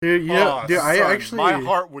 Dude, Oh, I son, actually my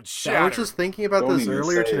heart would shatter. I was just thinking about Don't this even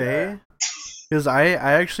earlier say today. Because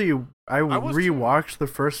I was too. rewatched the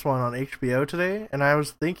first one on HBO today, and I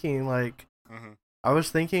was thinking like,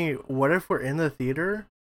 what if we're in the theater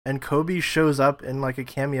and Kobe shows up in like a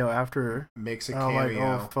cameo after? Makes a Oh, like,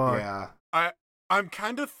 cameo. oh, fuck. Yeah. I'm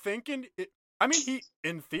kind of thinking it. I mean,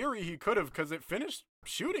 in theory, he could have because it finished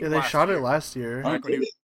shooting. Yeah, they last shot year. it last year. Oh, Back when he did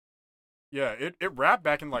was- Yeah, it wrapped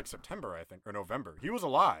back in like September, I think, or November. He was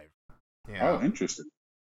alive. Yeah. Oh, interesting.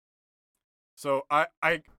 So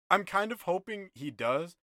I'm kind of hoping he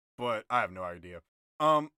does, but I have no idea.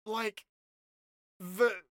 Like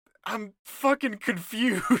I'm fucking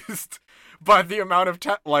confused by the amount of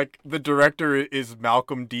like the director is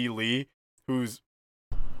Malcolm D. Lee, who's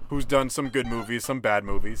done some good movies, some bad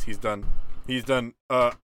movies. He's done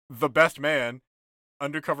The Best Man,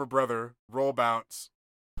 Undercover Brother, Roll Bounce,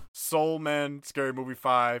 Soul Men, Scary Movie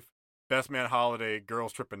 5, Best Man Holiday,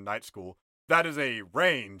 Girls Trip, and Night School. That is a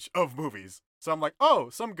range of movies. So I'm like, oh,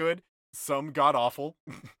 some good, some god awful.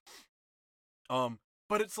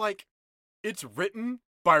 But it's like, it's written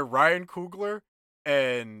by Ryan Coogler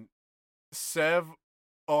and Sev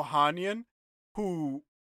Ohanian, who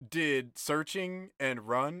did Searching and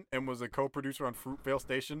Run and was a co-producer on Fruitvale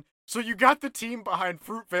Station. So you got the team behind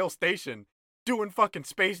Fruitvale Station doing fucking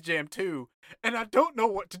Space Jam 2, and I don't know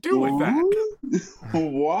what to do with that.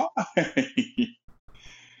 Why?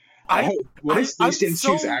 What if Space Jam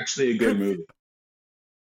 2 is actually a good movie?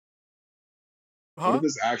 Huh?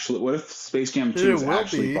 What if Space Jam 2 is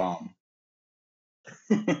actually bomb?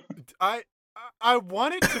 I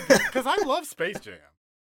want it to be, because I love Space Jam.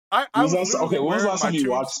 When was the last time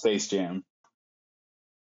you watched Space Jam?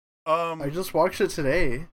 I just watched it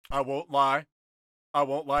today. I won't lie.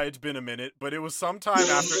 It's been a minute, but it was sometime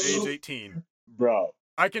after age 18. Bro.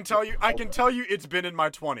 I can tell you it's been in my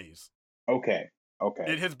 20s. Okay.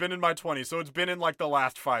 It has been in my 20s, so it's been in like the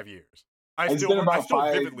last 5 years. I still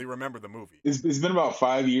vividly remember the movie. It's been about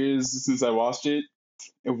 5 years since I watched it.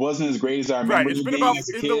 It wasn't as great as I remember. Right, it's been about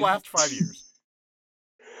in the last 5 years.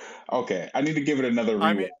 Okay, I need to give it another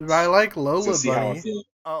rewatch. I like Lola Bunny.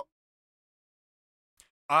 Oh,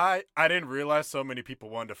 I didn't realize so many people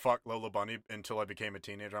wanted to fuck Lola Bunny until I became a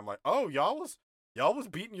teenager. I'm like, oh, y'all was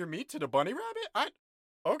beating your meat to the bunny rabbit.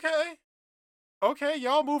 Okay,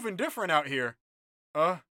 y'all moving different out here.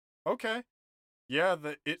 Okay, yeah,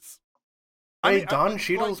 Don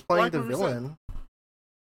Cheadle's playing the villain.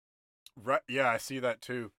 Right, yeah, I see that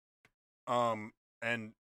too.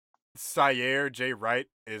 And Syer J. Wright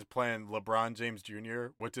is playing LeBron James Jr.,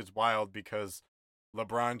 which is wild because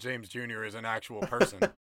LeBron James Jr. is an actual person.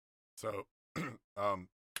 So,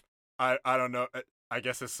 I don't know. I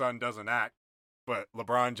guess his son doesn't act, but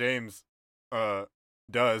LeBron James,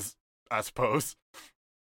 does, I suppose.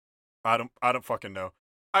 I don't fucking know.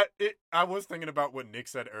 I was thinking about what Nick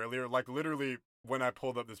said earlier. Like literally, when I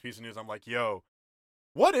pulled up this piece of news, I'm like, yo,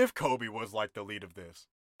 what if Kobe was like the lead of this?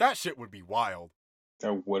 That shit would be wild.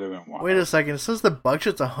 That would have been wild. Wait a second. It says the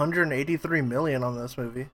budget's $183 million on this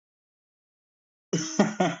movie.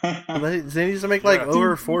 They need to make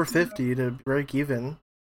over $450 to break even.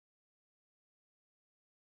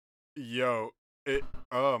 Yo,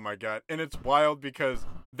 oh my god. And it's wild because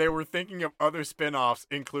they were thinking of other spin-offs,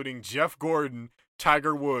 including Jeff Gordon,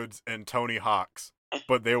 Tiger Woods, and Tony Hawk's.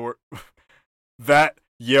 But they were can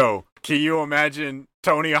you imagine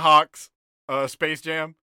Tony Hawk's Space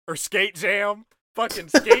Jam? Or Skate Jam? Fucking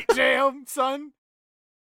Skate Jam, son?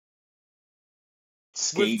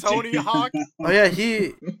 With Tony Hawk. Oh yeah,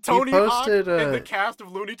 Tony posted Hawk and the cast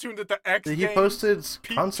of Looney Tunes at the X Games. He posted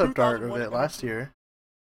concept art of it last year.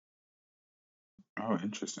 Oh,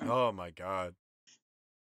 interesting. Oh my god.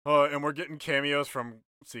 And we're getting cameos from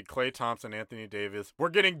Klay Thompson, Anthony Davis. We're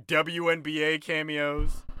getting WNBA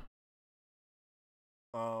cameos.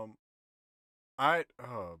 Oh man.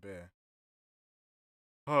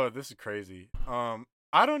 Oh, this is crazy.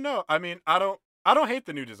 I don't know. I mean, I don't hate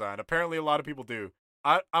the new design. Apparently a lot of people do.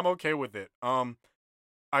 I'm okay with it.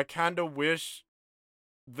 I kind of wish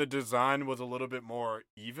the design was a little bit more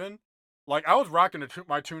even. Like I was rocking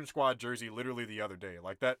my Toon Squad jersey literally the other day.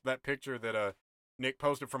 Like that picture that Nick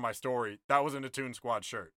posted from my story, that was in a Toon Squad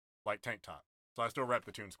shirt, like tank top. So I still rep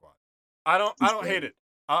the Toon Squad. I don't hate it.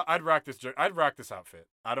 I'd rock this outfit.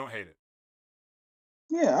 I don't hate it.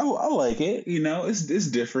 Yeah, I like it. You know, it's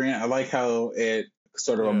different. I like how it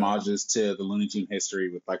sort of homages to the Looney Tune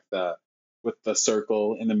history with like the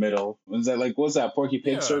circle in the middle. Was that Porky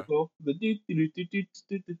Pig circle? The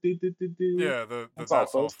that's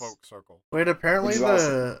all folk circle. Wait, apparently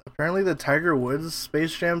the Tiger Woods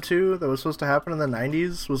Space Jam 2 that was supposed to happen in the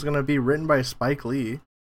 90s was going to be written by Spike Lee.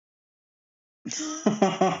 It's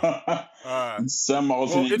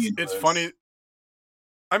funny.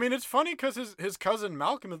 I mean, it's funny because his cousin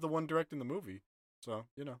Malcolm is the one directing the movie, so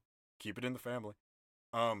keep it in the family.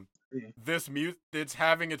 This it's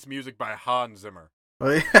having its music by Hans Zimmer. Oh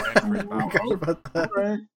yeah, I forgot about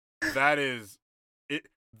that. That is it.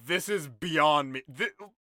 This is beyond me.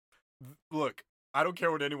 Look, I don't care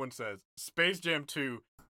what anyone says. Space Jam 2,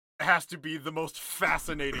 has to be the most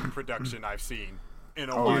fascinating production I've seen in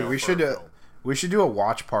a while. We should do a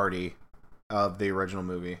watch party of the original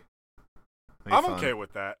movie. I'm okay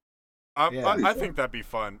with that. I think that'd be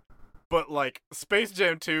fun. But like Space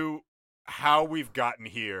Jam 2, how we've gotten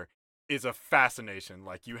here is a fascination.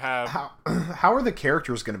 Like you have how are the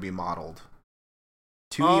characters going to be modeled?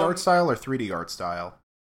 2D art style or 3D art style?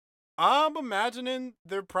 I'm imagining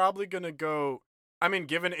they're probably going to go. I mean,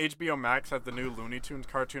 given HBO Max has the new Looney Tunes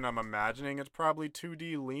cartoon, I'm imagining it's probably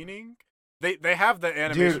 2D leaning. They have the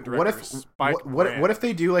animation director. What if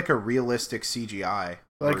they do like a realistic CGI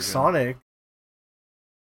like version? Sonic?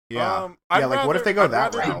 Yeah, what if they go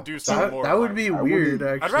that route? That would be weird.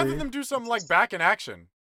 Actually, I'd rather them do something like Back in Action.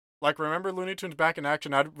 Like, remember Looney Tunes Back in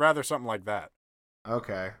Action? I'd rather something like that.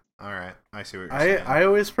 Okay, all right, I see what you're saying. I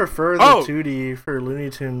always prefer the 2D for Looney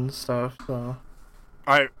Tunes stuff. So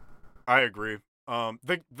I agree.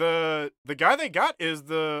 The guy they got is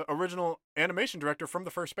the original animation director from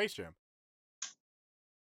the first Space Jam.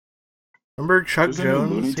 Remember Chuck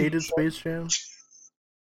Jones hated Space Jam?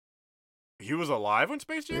 He was alive when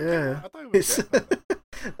Space Jam came out? I thought he was dead.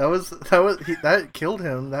 that killed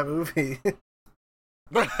him, that movie.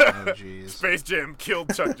 Oh, jeez. Space Jam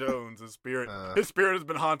killed Chuck Jones. His spirit has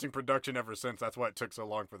been haunting production ever since. That's why it took so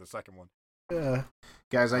long for the second one. Yeah.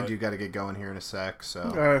 Guys, I do got to get going here in a sec, so.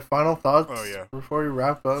 Alright, final thoughts before we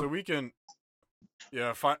wrap up. So we can...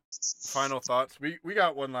 Yeah, final thoughts. We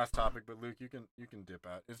got one last topic, but Luke, you can dip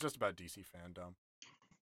out. It's just about DC Fandome.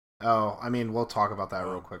 Oh, I mean, we'll talk about that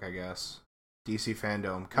real quick, I guess. DC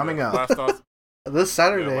Fandome coming up. Last thoughts. This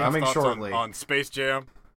Saturday. Coming shortly. On Space Jam,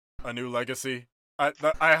 A New Legacy. I want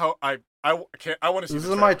to see. This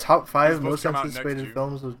is my top 5 most anticipated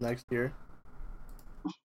films of next year.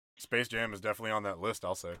 Space Jam is definitely on that list,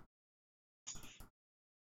 I'll say.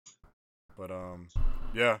 But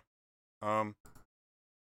yeah.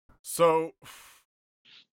 So,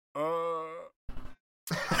 how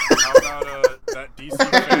about that DC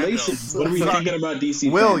Congratulations. What are we thinking about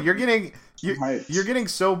DC? Will, you're getting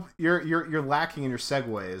so you're lacking in your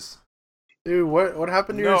segues. Dude, what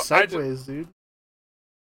happened to your segues, dude?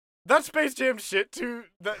 That Space Jam shit too.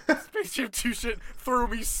 That Space Jam 2 shit threw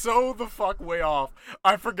me so the fuck way off.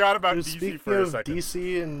 I forgot about DC for a second.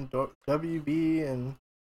 DC and WB and.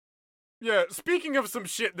 Yeah, speaking of some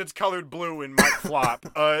shit that's colored blue in Mike Flop,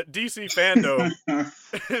 DC Fandome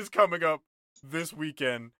is coming up this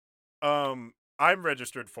weekend. I'm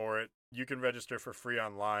registered for it. You can register for free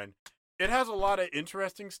online. It has a lot of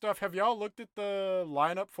interesting stuff. Have y'all looked at the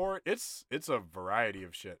lineup for it? It's a variety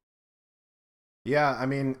of shit. Yeah, I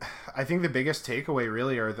mean, I think the biggest takeaway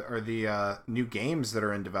really are the new games that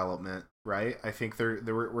are in development, right? I think we're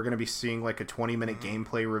going to be seeing like a 20-minute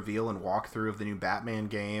gameplay reveal and walkthrough of the new Batman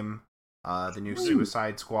game. The new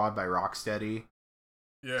Suicide Squad by Rocksteady.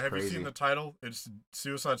 Yeah, have you seen the title? It's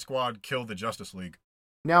Suicide Squad Kill the Justice League.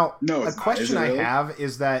 Now, a question I have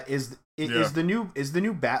is the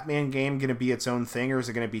new Batman game going to be its own thing, or is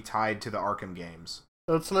it going to be tied to the Arkham games?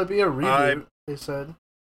 So it's going to be a reboot. They said.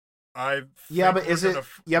 But is it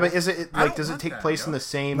like does it take place in the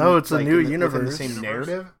same? No, it's a new universe. The same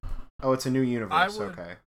narrative. Oh, it's a new universe.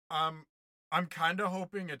 Okay. I'm kind of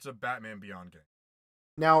hoping it's a Batman Beyond game.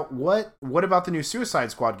 Now, what about the new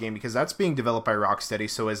Suicide Squad game? Because that's being developed by Rocksteady,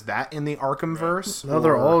 so is that in the Arkhamverse? No,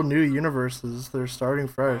 they're all new universes. They're starting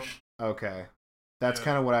fresh. Okay. That's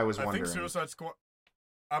kind of what I was wondering. I think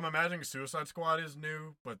I'm imagining Suicide Squad is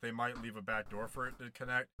new, but they might leave a back door for it to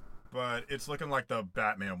connect. But it's looking like the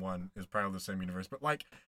Batman one is probably the same universe. But, like,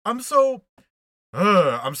 I'm so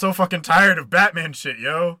fucking tired of Batman shit,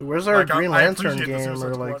 yo. Where's our Green Lantern game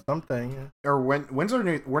or like something? Or when's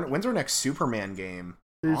our next Superman game?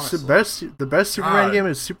 Dude, the best Superman game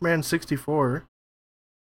is Superman 64.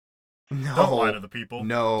 No. Don't lie to the people.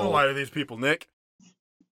 No. Don't lie to these people, Nick.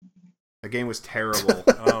 The game was terrible.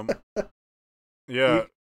 Yeah.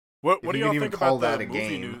 What do y'all think about that the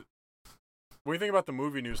movie news? What do you think about the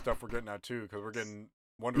movie news stuff we're getting out too? Because we're getting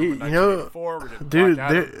Wonder Woman 1984. We're getting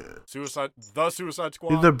Black Adam, Suicide Squad.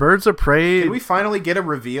 Dude, the Birds of Prey. Can we finally get a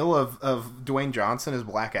reveal of Dwayne Johnson as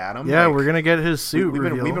Black Adam? Yeah, we're gonna get his suit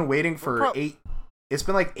reveal. We've been waiting for 8. It's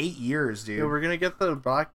been like 8 years, dude. Yeah, we're gonna get the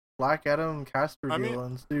Black Adam cast reveal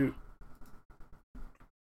on suit.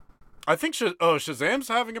 I think Shazam's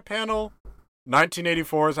having a panel.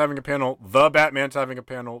 1984 is having a panel. The Batman's having a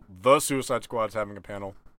panel. The Suicide Squad's having a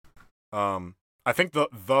panel. I think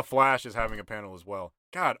the Flash is having a panel as well.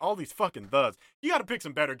 God, all these fucking thuds. You gotta pick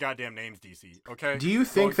some better goddamn names, DC, okay? Do you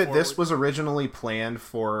think that this was originally planned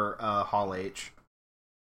for Hall H?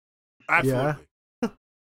 Absolutely.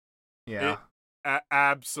 Yeah.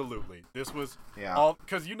 Absolutely. This was Yeah. all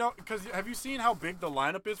because have you seen how big the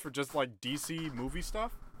lineup is for just like DC movie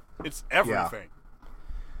stuff? It's everything.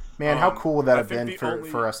 Man, how cool would that have been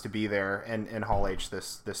for us to be there in Hall H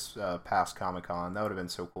this past Comic-Con? That would have been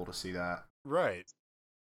so cool to see that. Right.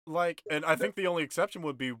 Like, and I think the only exception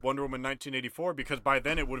would be Wonder Woman 1984 because by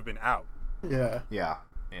then it would have been out. Yeah. Yeah.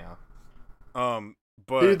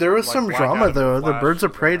 But dude, there was like, some Black drama Adam though. and The Flash Birds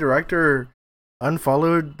of was Prey out. director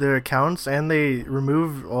unfollowed their accounts and they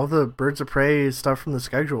removed all the Birds of Prey stuff from the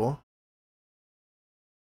schedule.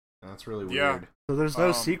 That's really weird. Yeah. So there's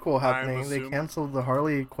no sequel happening. They assuming... canceled the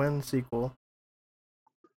Harley Quinn sequel.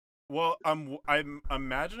 Well, I'm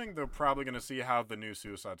imagining they're probably going to see how the new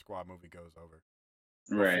Suicide Squad movie goes over.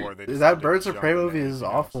 Right. Dude, that Birds of Prey movie is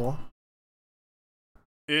awful.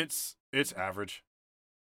 It's average.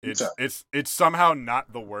 It's somehow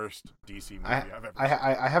not the worst DC movie I've ever seen.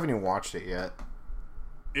 I haven't even watched it yet.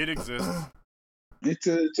 It exists. It's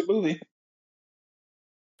a movie.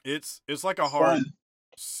 It's like a hard fun.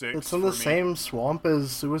 6. It's in the same swamp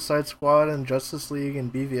as Suicide Squad and Justice League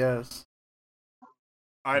and BVS.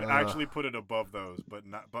 I'd actually put it above those, but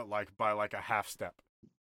like by like a half step.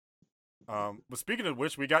 But speaking of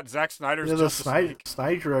which, we got Zack Snyder's Justice League.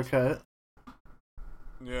 Snyder cut.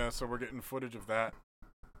 Yeah, so we're getting footage of that.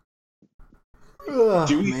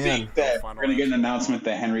 Do we think that we're going to get an announcement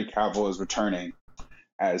that Henry Cavill is returning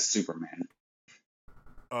as Superman?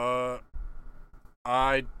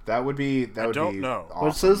 I don't know. Awesome.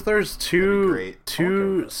 Well, it says there's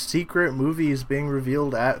two secret movies being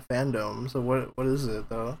revealed at Fandome. So what is it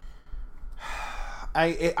though?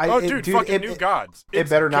 New Gods. It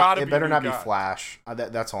better not be Flash.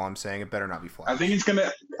 That's all I'm saying. It better not be Flash. I think I'm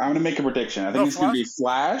gonna make a prediction. I think it's gonna be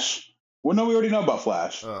Flash. Well, no, we already know about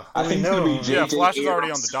Flash. I think it's gonna be J.J. Flash is Abrams'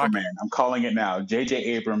 already on the docket. Superman. I'm calling it now. J.J.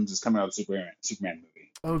 Abrams is coming out with Superman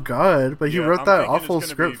movie. Oh God! But he wrote that awful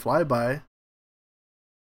script Flyby.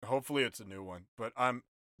 Hopefully, it's a new one. But I'm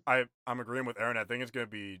agreeing with Aaron. I think it's gonna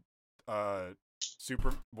be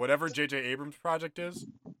whatever J.J. Abrams' project is.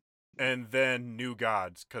 And then New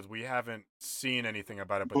Gods, because we haven't seen anything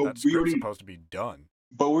about it, but that script's supposed to be done.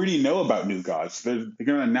 But we already know about New Gods. They're going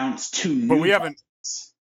to announce 2 new haven't.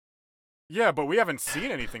 Yeah, but we haven't seen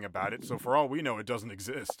anything about it, so for all we know, it doesn't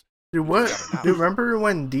exist. Dude, remember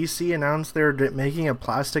when DC announced they're making a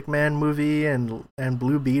Plastic Man movie and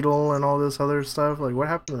Blue Beetle and all this other stuff? Like, what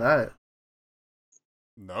happened to that?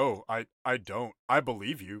 No, I don't. I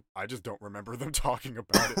believe you. I just don't remember them talking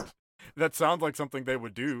about it. That sounds like something they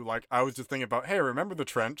would do. Like, I was just thinking about, hey, remember the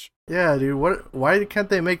trench? Yeah, dude. Why can't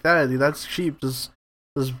they make that? Dude, that's cheap. Just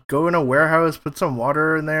go in a warehouse, put some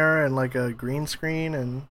water in there, and like a green screen,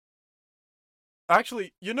 and.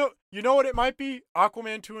 Actually, you know what it might be?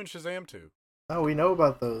 Aquaman 2 and Shazam 2. Oh, we know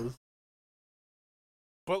about those.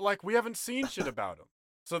 But like, we haven't seen shit about them,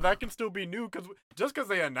 so that can still be new. Just because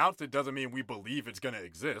they announced it doesn't mean we believe it's gonna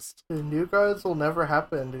exist. The New Gods will never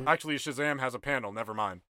happen, dude. Actually, Shazam has a panel. Never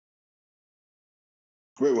mind.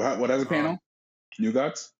 Wait, what has a panel? New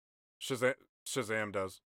Gods? Shazam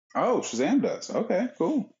does. Oh, Shazam does. Okay,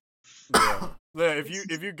 cool. Yeah.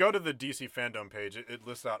 If you go to the DC Fandome page, it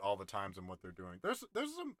lists out all the times and what they're doing. There's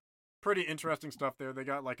some pretty interesting stuff there. They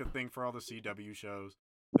got like a thing for all the CW shows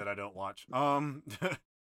that I don't watch.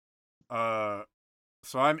 So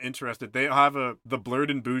I'm interested. They have the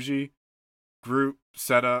Blurred and Bougie group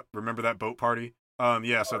set up. Remember that boat party?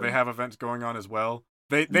 Yeah. So they have events going on as well.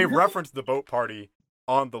 They reference the boat party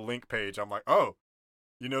on the link page. I'm like, oh,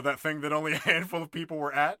 you know that thing that only a handful of people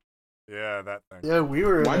were at? Yeah, that thing. Yeah, we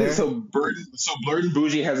were. So Blurred and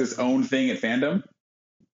Bougie has its own thing at Fandom?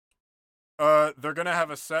 They're gonna have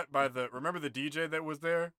a set by remember the DJ that was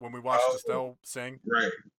there when we watched Estelle sing?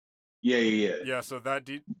 Right. Yeah. Yeah, so that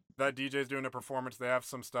DJ's doing a performance. They have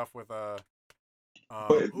some stuff with but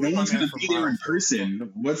no one's gonna be there in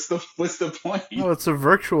person. What's the point? Oh, it's a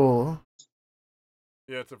virtual.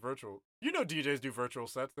 Yeah, it's a virtual. You know, DJs do virtual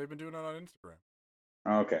sets. They've been doing it on Instagram.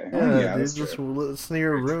 Okay. Yeah, they just listen to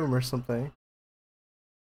your room or something.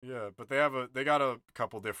 Yeah, but they got a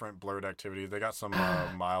couple different Blurred activities. They got some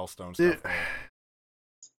milestone stuff there.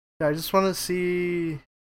 Yeah, I just want to see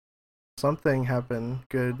something happen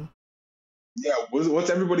good. Yeah, what's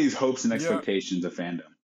everybody's hopes and expectations of Fandom?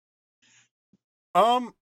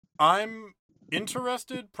 I'm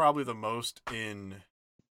interested probably the most in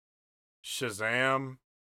Shazam,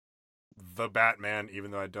 the Batman,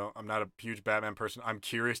 even though I'm not a huge Batman person. I'm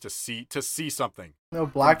curious to see something. No,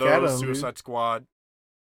 Black Adam, Suicide Squad.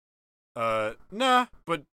 Nah,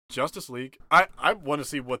 but Justice League. I want to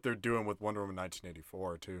see what they're doing with Wonder Woman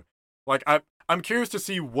 1984 too. Like I'm curious to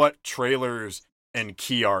see what trailers and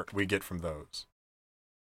key art we get from those.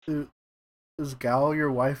 Dude, Is Gal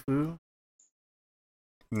your waifu?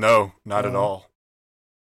 No, not at all.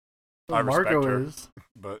 Well, I respect Margot her, is.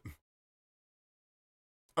 but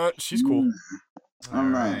she's cool. All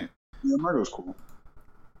right. Yeah, Margot's cool.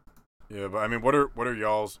 Yeah, but I mean, what are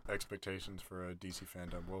y'all's expectations for a DC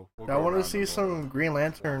fandom? We'll I want to see some Green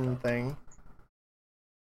Lantern thing,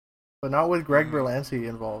 but not with Greg Berlanti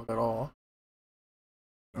involved at all.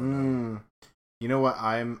 You know what?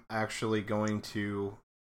 I'm actually going to.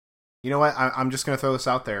 You know what? I'm just going to throw this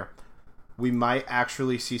out there. We might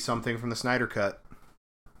actually see something from the Snyder Cut.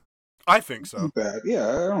 I think so. Yeah,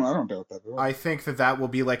 I don't doubt that. I think that will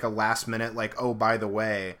be like a last minute, like, oh, by the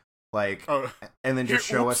way, like, and then just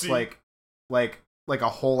show us like a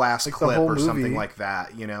whole ass clip or something like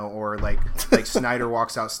that, you know, or like Snyder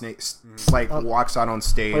walks out, walks out on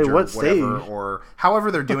stage or whatever, stage? Or however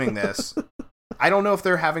they're doing this. I don't know if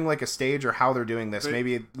they're having like a stage or how they're doing this.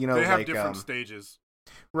 Maybe they have different stages,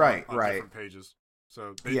 right, on different pages.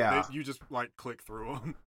 So you just like click through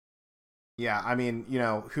them. Yeah, I mean, you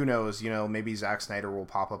know, who knows? You know, maybe Zack Snyder will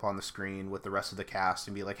pop up on the screen with the rest of the cast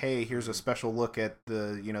and be like, "Hey, here's a special look at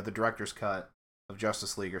the director's cut of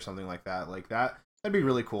Justice League or something like that." Like that'd be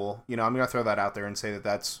really cool. You know, I'm gonna throw that out there and say that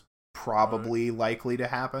that's probably likely to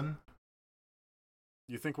happen.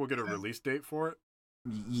 You think we'll get a release date for it?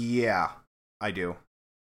 Yeah, I do.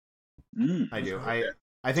 I do. Okay.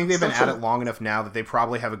 I think they've been at it long enough now that they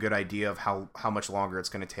probably have a good idea of how much longer it's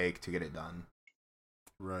going to take to get it done.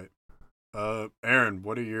 Right. Aaron,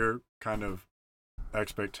 what are your kind of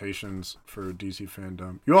expectations for DC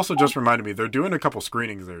fandom? You also just reminded me they're doing a couple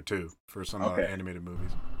screenings there too for some animated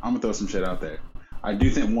movies. I'm gonna throw some shit out there. I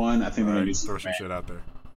do think they're gonna do throw some shit out there.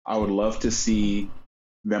 I would love to see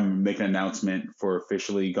them make an announcement for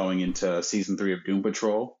officially going into season 3 of Doom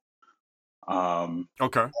Patrol.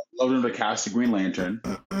 Okay. I'd love them to cast a Green Lantern.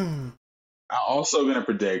 I'm also gonna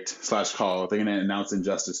predict / call they're gonna announce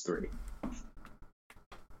Injustice 3.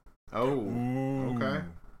 Oh, okay.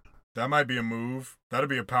 That might be a move. That'd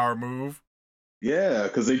be a power move. Yeah,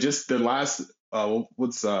 because their last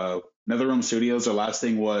NetherRealm Studios, their last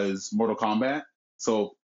thing was Mortal Kombat.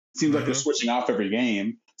 So it seems like they're switching off every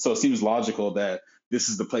game. So it seems logical that this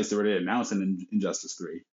is the place they're ready to announce in Injustice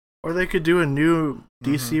 3. Or they could do a new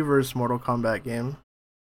DC versus Mortal Kombat game.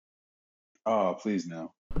 Oh, please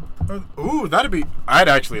no. Ooh, that'd be. I'd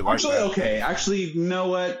actually like that. Okay. Actually, you know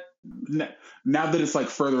what? Now that it's like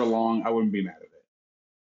further along, I wouldn't be mad at it.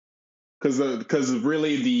 Because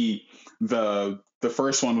really the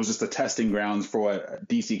first one was just a testing grounds for what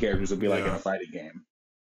DC characters would be like in a fighting game.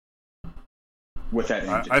 With that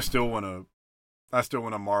engine. I still want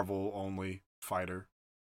a Marvel only fighter.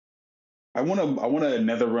 I want a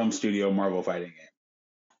NetherRealm Studio Marvel fighting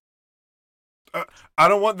game. I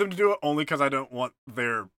don't want them to do it only because I don't want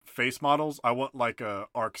their face models. I want like a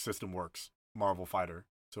Arc System Works Marvel fighter,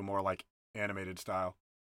 so more like animated style.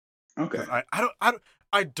 Okay.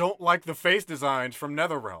 I don't like the face designs from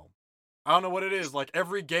NetherRealm. I don't know what it is. Like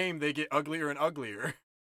every game, they get uglier and uglier.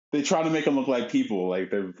 They try to make them look like people,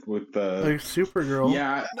 like they're with the like Supergirl.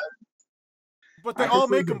 Yeah, but they all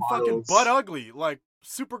make them fucking butt ugly. Like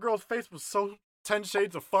Supergirl's face was so 10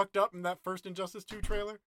 shades of fucked up in that first Injustice 2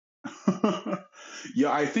 trailer.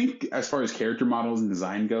 Yeah, I think as far as character models and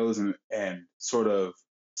design goes, and sort of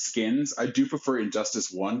skins, I do prefer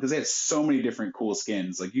Injustice 1 because they had so many different cool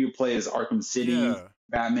skins. Like you could play as Arkham City,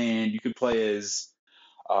 Batman. You could play as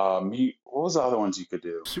what was the other ones you could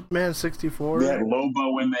do? Superman 64. They had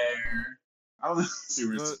Lobo in there. I don't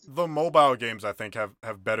know. The mobile games I think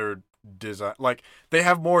have better design. Like they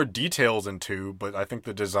have more details in 2, but I think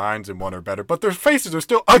the designs in 1 are better. But their faces are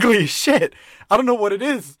still ugly as shit. I don't know what it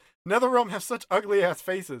is. NetherRealm has such ugly ass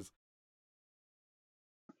faces.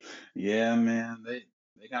 Yeah, man, they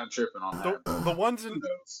kind of tripping on that. The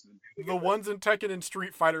ones in Tekken and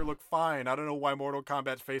Street Fighter look fine. I don't know why Mortal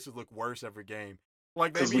Kombat's faces look worse every game.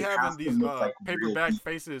 Like they be having these paper bag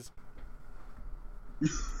faces.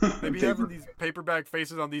 They be having these paper bag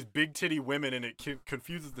faces on these big titty women, and it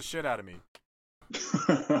confuses the shit out of me.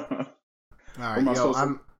 All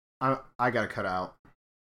right, I gotta cut out.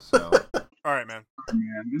 So. All right, man.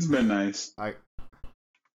 Man, this has been nice.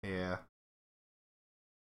 Yeah.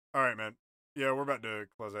 All right, man. Yeah, we're about to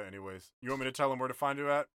close out anyways. You want me to tell them where to find you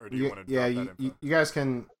at, or do you want to? Yeah, you guys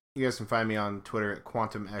can find me on Twitter at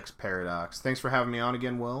QuantumXParadox. Thanks for having me on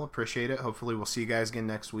again, Will. Appreciate it. Hopefully, we'll see you guys again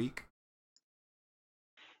next week.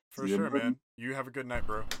 For sure, man. You have a good night,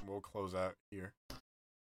 bro. We'll close out here.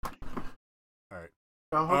 All right.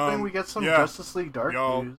 I'm hoping we get some Justice League Dark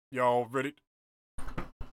news. Y'all ready?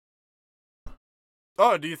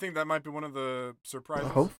 Oh, do you think that might be one of the surprises?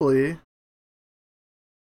 Hopefully.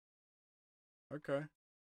 Okay.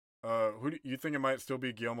 Who do you think it might still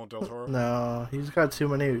be Guillermo del Toro? No, he's got too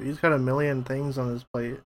many. He's got a million things on his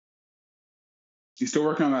plate. He's still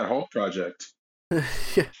working on that Hulk project.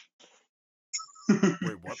 Yeah.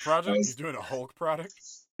 Wait, what project? He's doing a Hulk product?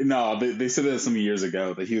 No, they said that some years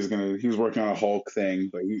ago that he was working on a Hulk thing,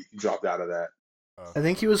 but he dropped out of that. I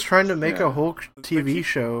think he was trying to make Yeah. a Hulk TV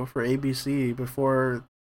show for ABC before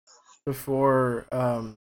they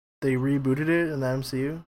rebooted it in the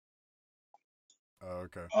MCU. Oh,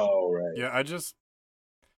 okay. Oh, right. Yeah,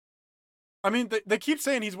 I mean, they keep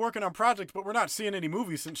saying he's working on projects, but we're not seeing any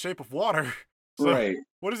movies since Shape of Water. So, Right.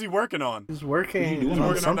 What is he working on? He's working He's on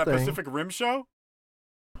Working on that something. Pacific Rim show?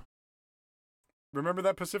 Remember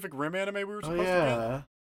that Pacific Rim anime we were supposed to yeah.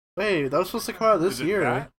 Wait, that was supposed to come out get? this Is it year.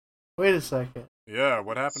 that? Wait a second. Yeah,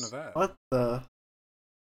 what happened to that? What the?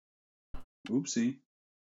 Oopsie.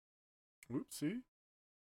 Whoopsie.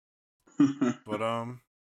 But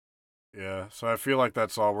yeah. So I feel like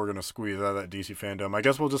that's all we're gonna squeeze out of that DC fandom. I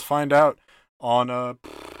guess we'll just find out on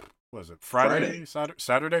what is it? Friday?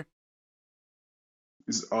 Saturday?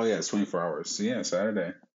 Oh yeah, it's 24 hours. So yeah,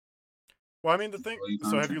 Saturday. Well, I mean the thing.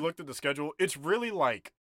 So have you looked at the schedule? It's really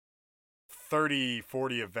like 30,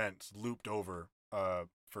 40 events looped over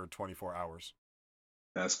for 24 hours.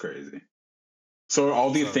 That's crazy. So all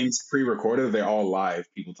these things pre-recorded, they're all live.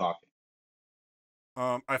 People talking.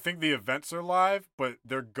 I think the events are live, but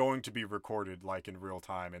they're going to be recorded like in real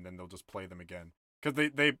time, and then they'll just play them again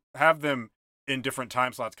because they have them in different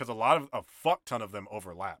time slots because a fuck ton of them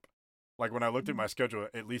overlap. Like when I looked at my schedule,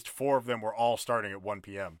 at least 4 of them were all starting at 1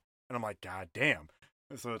 p.m. and I'm like, God damn!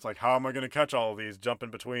 And so it's like, how am I going to catch all of these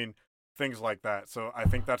jumping between things like that? So I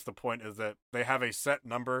think that's the point, is that they have a set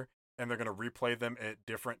number and they're going to replay them at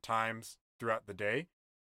different times throughout the day,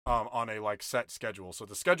 on a like set schedule. So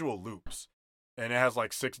the schedule loops. And it has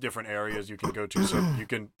like 6 different areas you can go to, so you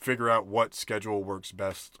can figure out what schedule works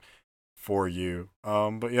best for you.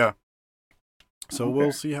 But yeah. So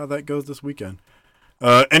we'll see how that goes this weekend.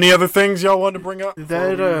 Any other things y'all want to bring up before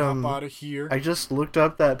we hop out of here? I just looked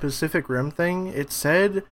up that Pacific Rim thing. It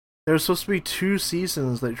said there's supposed to be 2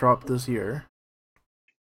 seasons that dropped this year.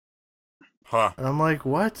 Huh. And I'm like,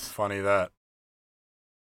 what? Funny that.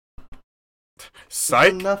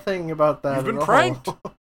 Psych. Nothing about that. You've been at all. pranked.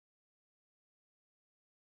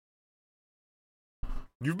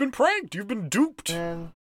 You've been pranked. You've been duped.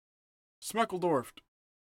 Man. Smeckledorfed.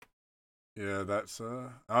 Yeah, that's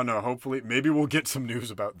I don't know. Hopefully, maybe we'll get some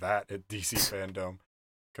news about that at DC Fandome,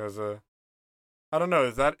 because I don't know.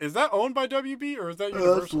 Is that owned by WB or is that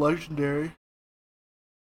Universal? That's Legendary.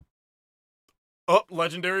 Oh,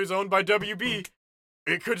 Legendary is owned by WB.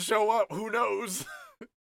 It could show up. Who knows?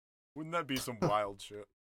 Wouldn't that be some wild shit?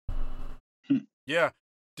 Yeah.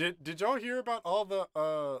 Did y'all hear about all the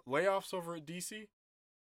layoffs over at DC?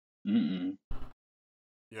 Mm-mm.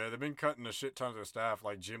 Yeah, they've been cutting a shit ton of their staff.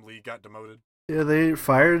 Like Jim Lee got demoted. Yeah, they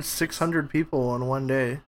fired 600 people in one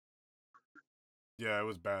day. Yeah, it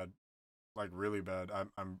was bad, like really bad.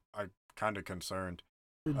 I'm kind of concerned.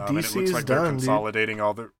 DC's And it looks like they're done, consolidating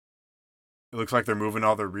all their. It looks like they're moving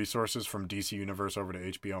all their resources from DC Universe over to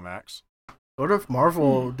HBO Max. What if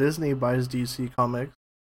Marvel, Disney buys DC Comics?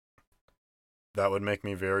 That would make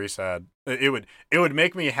me very sad. It would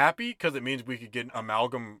make me happy because it means we could get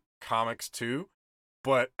Amalgam Comics too.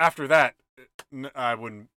 But after that, I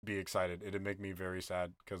wouldn't be excited. It'd make me very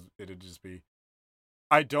sad because it'd just be.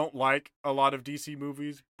 I don't like a lot of DC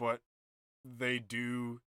movies, but they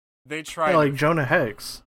try. Yeah, like Jonah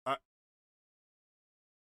Hex.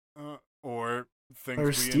 Or things Or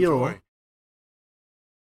we Steel. enjoy.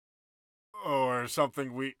 Or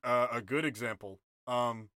something a good example.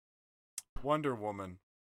 Wonder Woman.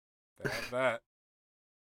 They have that.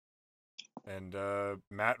 And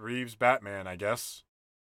Matt Reeves' Batman, I guess.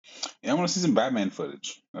 Yeah, I want to see some Batman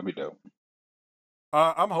footage. That'd be dope.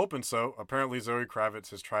 I'm hoping so. Apparently Zoe Kravitz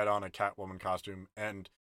has tried on a Catwoman costume, and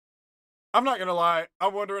I'm not gonna lie,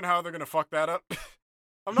 I'm wondering how they're gonna fuck that up.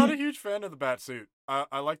 I'm not a huge fan of the bat suit.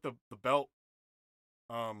 I like the belt.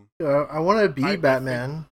 I want to be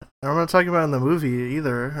Batman. I'm not talking about in the movie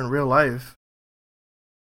either, in real life.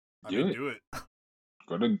 Do it.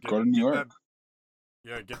 Go to New York.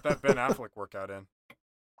 Get that Ben Affleck workout in.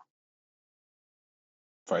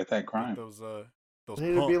 Fight that crime. Get those I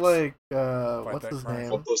need to be like what's his crime. name?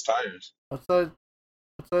 Flip those tires. What's that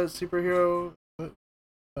superhero?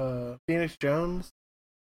 Phoenix Jones.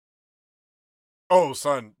 Oh,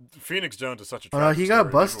 son, Phoenix Jones is such a. He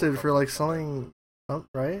got busted for like selling,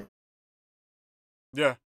 right?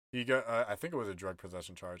 Yeah, he got. I think it was a drug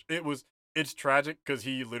possession charge. It's tragic because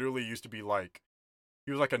he literally used to be like,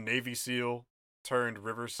 he was like a Navy SEAL turned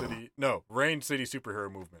Rain City superhero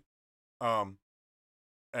movement.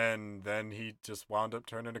 and then he just wound up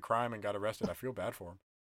turning to crime and got arrested. I feel bad for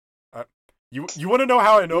him. You want to know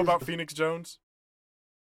how I know about Phoenix Jones?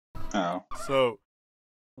 Oh. So,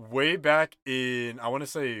 way back in, I want to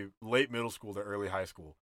say late middle school to early high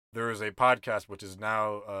school, there is a podcast which is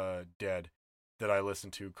now dead that I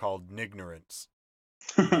listened to called Nignorance.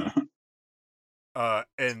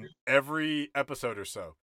 And every episode or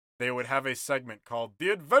so, they would have a segment called The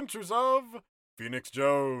Adventures of Phoenix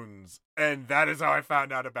Jones. And that is how I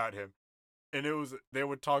found out about him. And they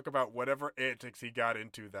would talk about whatever antics he got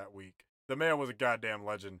into that week. The man was a goddamn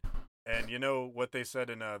legend. And you know what they said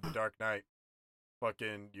in The Dark Knight?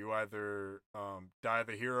 Fucking, you either die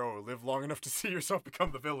the hero or live long enough to see yourself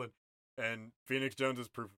become the villain. And Phoenix Jones is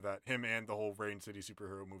proof of that. Him and the whole Rain City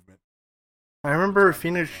superhero movement. I remember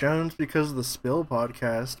Phoenix Jones because of the Spill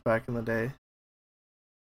podcast back in the day.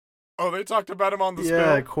 Oh, they talked about him on the Spill?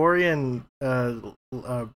 Yeah, Corey and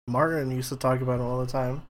Martin used to talk about him all the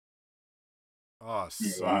time. Oh,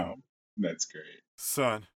 son. Wow. That's great.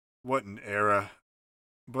 Son, what an era.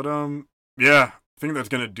 But, yeah, I think that's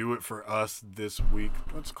going to do it for us this week.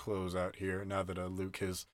 Let's close out here now that Luke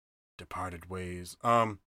has departed ways.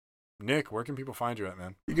 Nick, where can people find you at,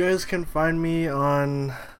 man? You guys can find me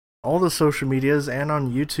on all the social medias and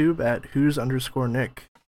on YouTube at who's_Nick.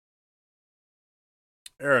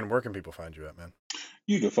 Aaron, where can people find you at, man?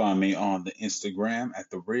 You can find me on the Instagram at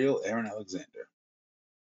the real Aaron Alexander.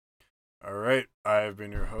 All right, I've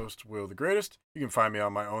been your host, Will the Greatest. You can find me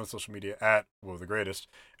on my own social media at Will the Greatest.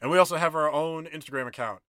 And we also have our own Instagram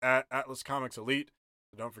account at Atlas Comics Elite.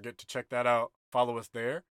 So don't forget to check that out. Follow us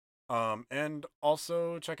there. And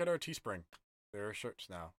also check out our Teespring. There are shirts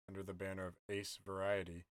now under the banner of Ace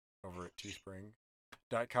Variety over at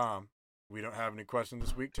teespring.com. We don't have any questions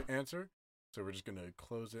this week to answer, so we're just going to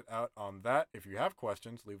close it out on that. If you have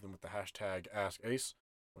questions, leave them with the hashtag AskAce.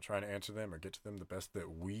 We'll try to answer them or get to them the best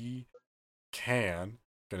that we can.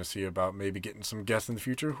 Gonna see about maybe getting some guests in the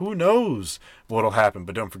future. Who knows what'll happen?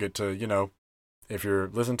 But don't forget to, if you're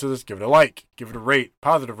listening to this, give it a like, give it a rate,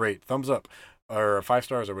 positive rate, thumbs up, or 5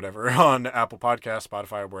 stars or whatever on Apple Podcasts,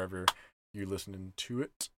 Spotify, wherever you're listening to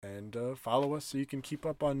it. And follow us so you can keep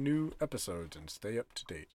up on new episodes and stay up to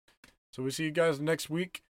date. So we'll see you guys next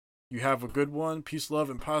week. You have a good one. Peace, love,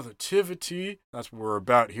 and positivity. That's what we're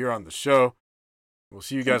about here on the show. We'll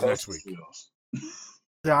see you guys next week.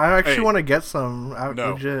 Yeah, I actually want to get some out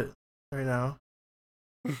legit right now.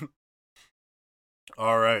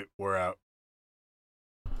 All right, we're out.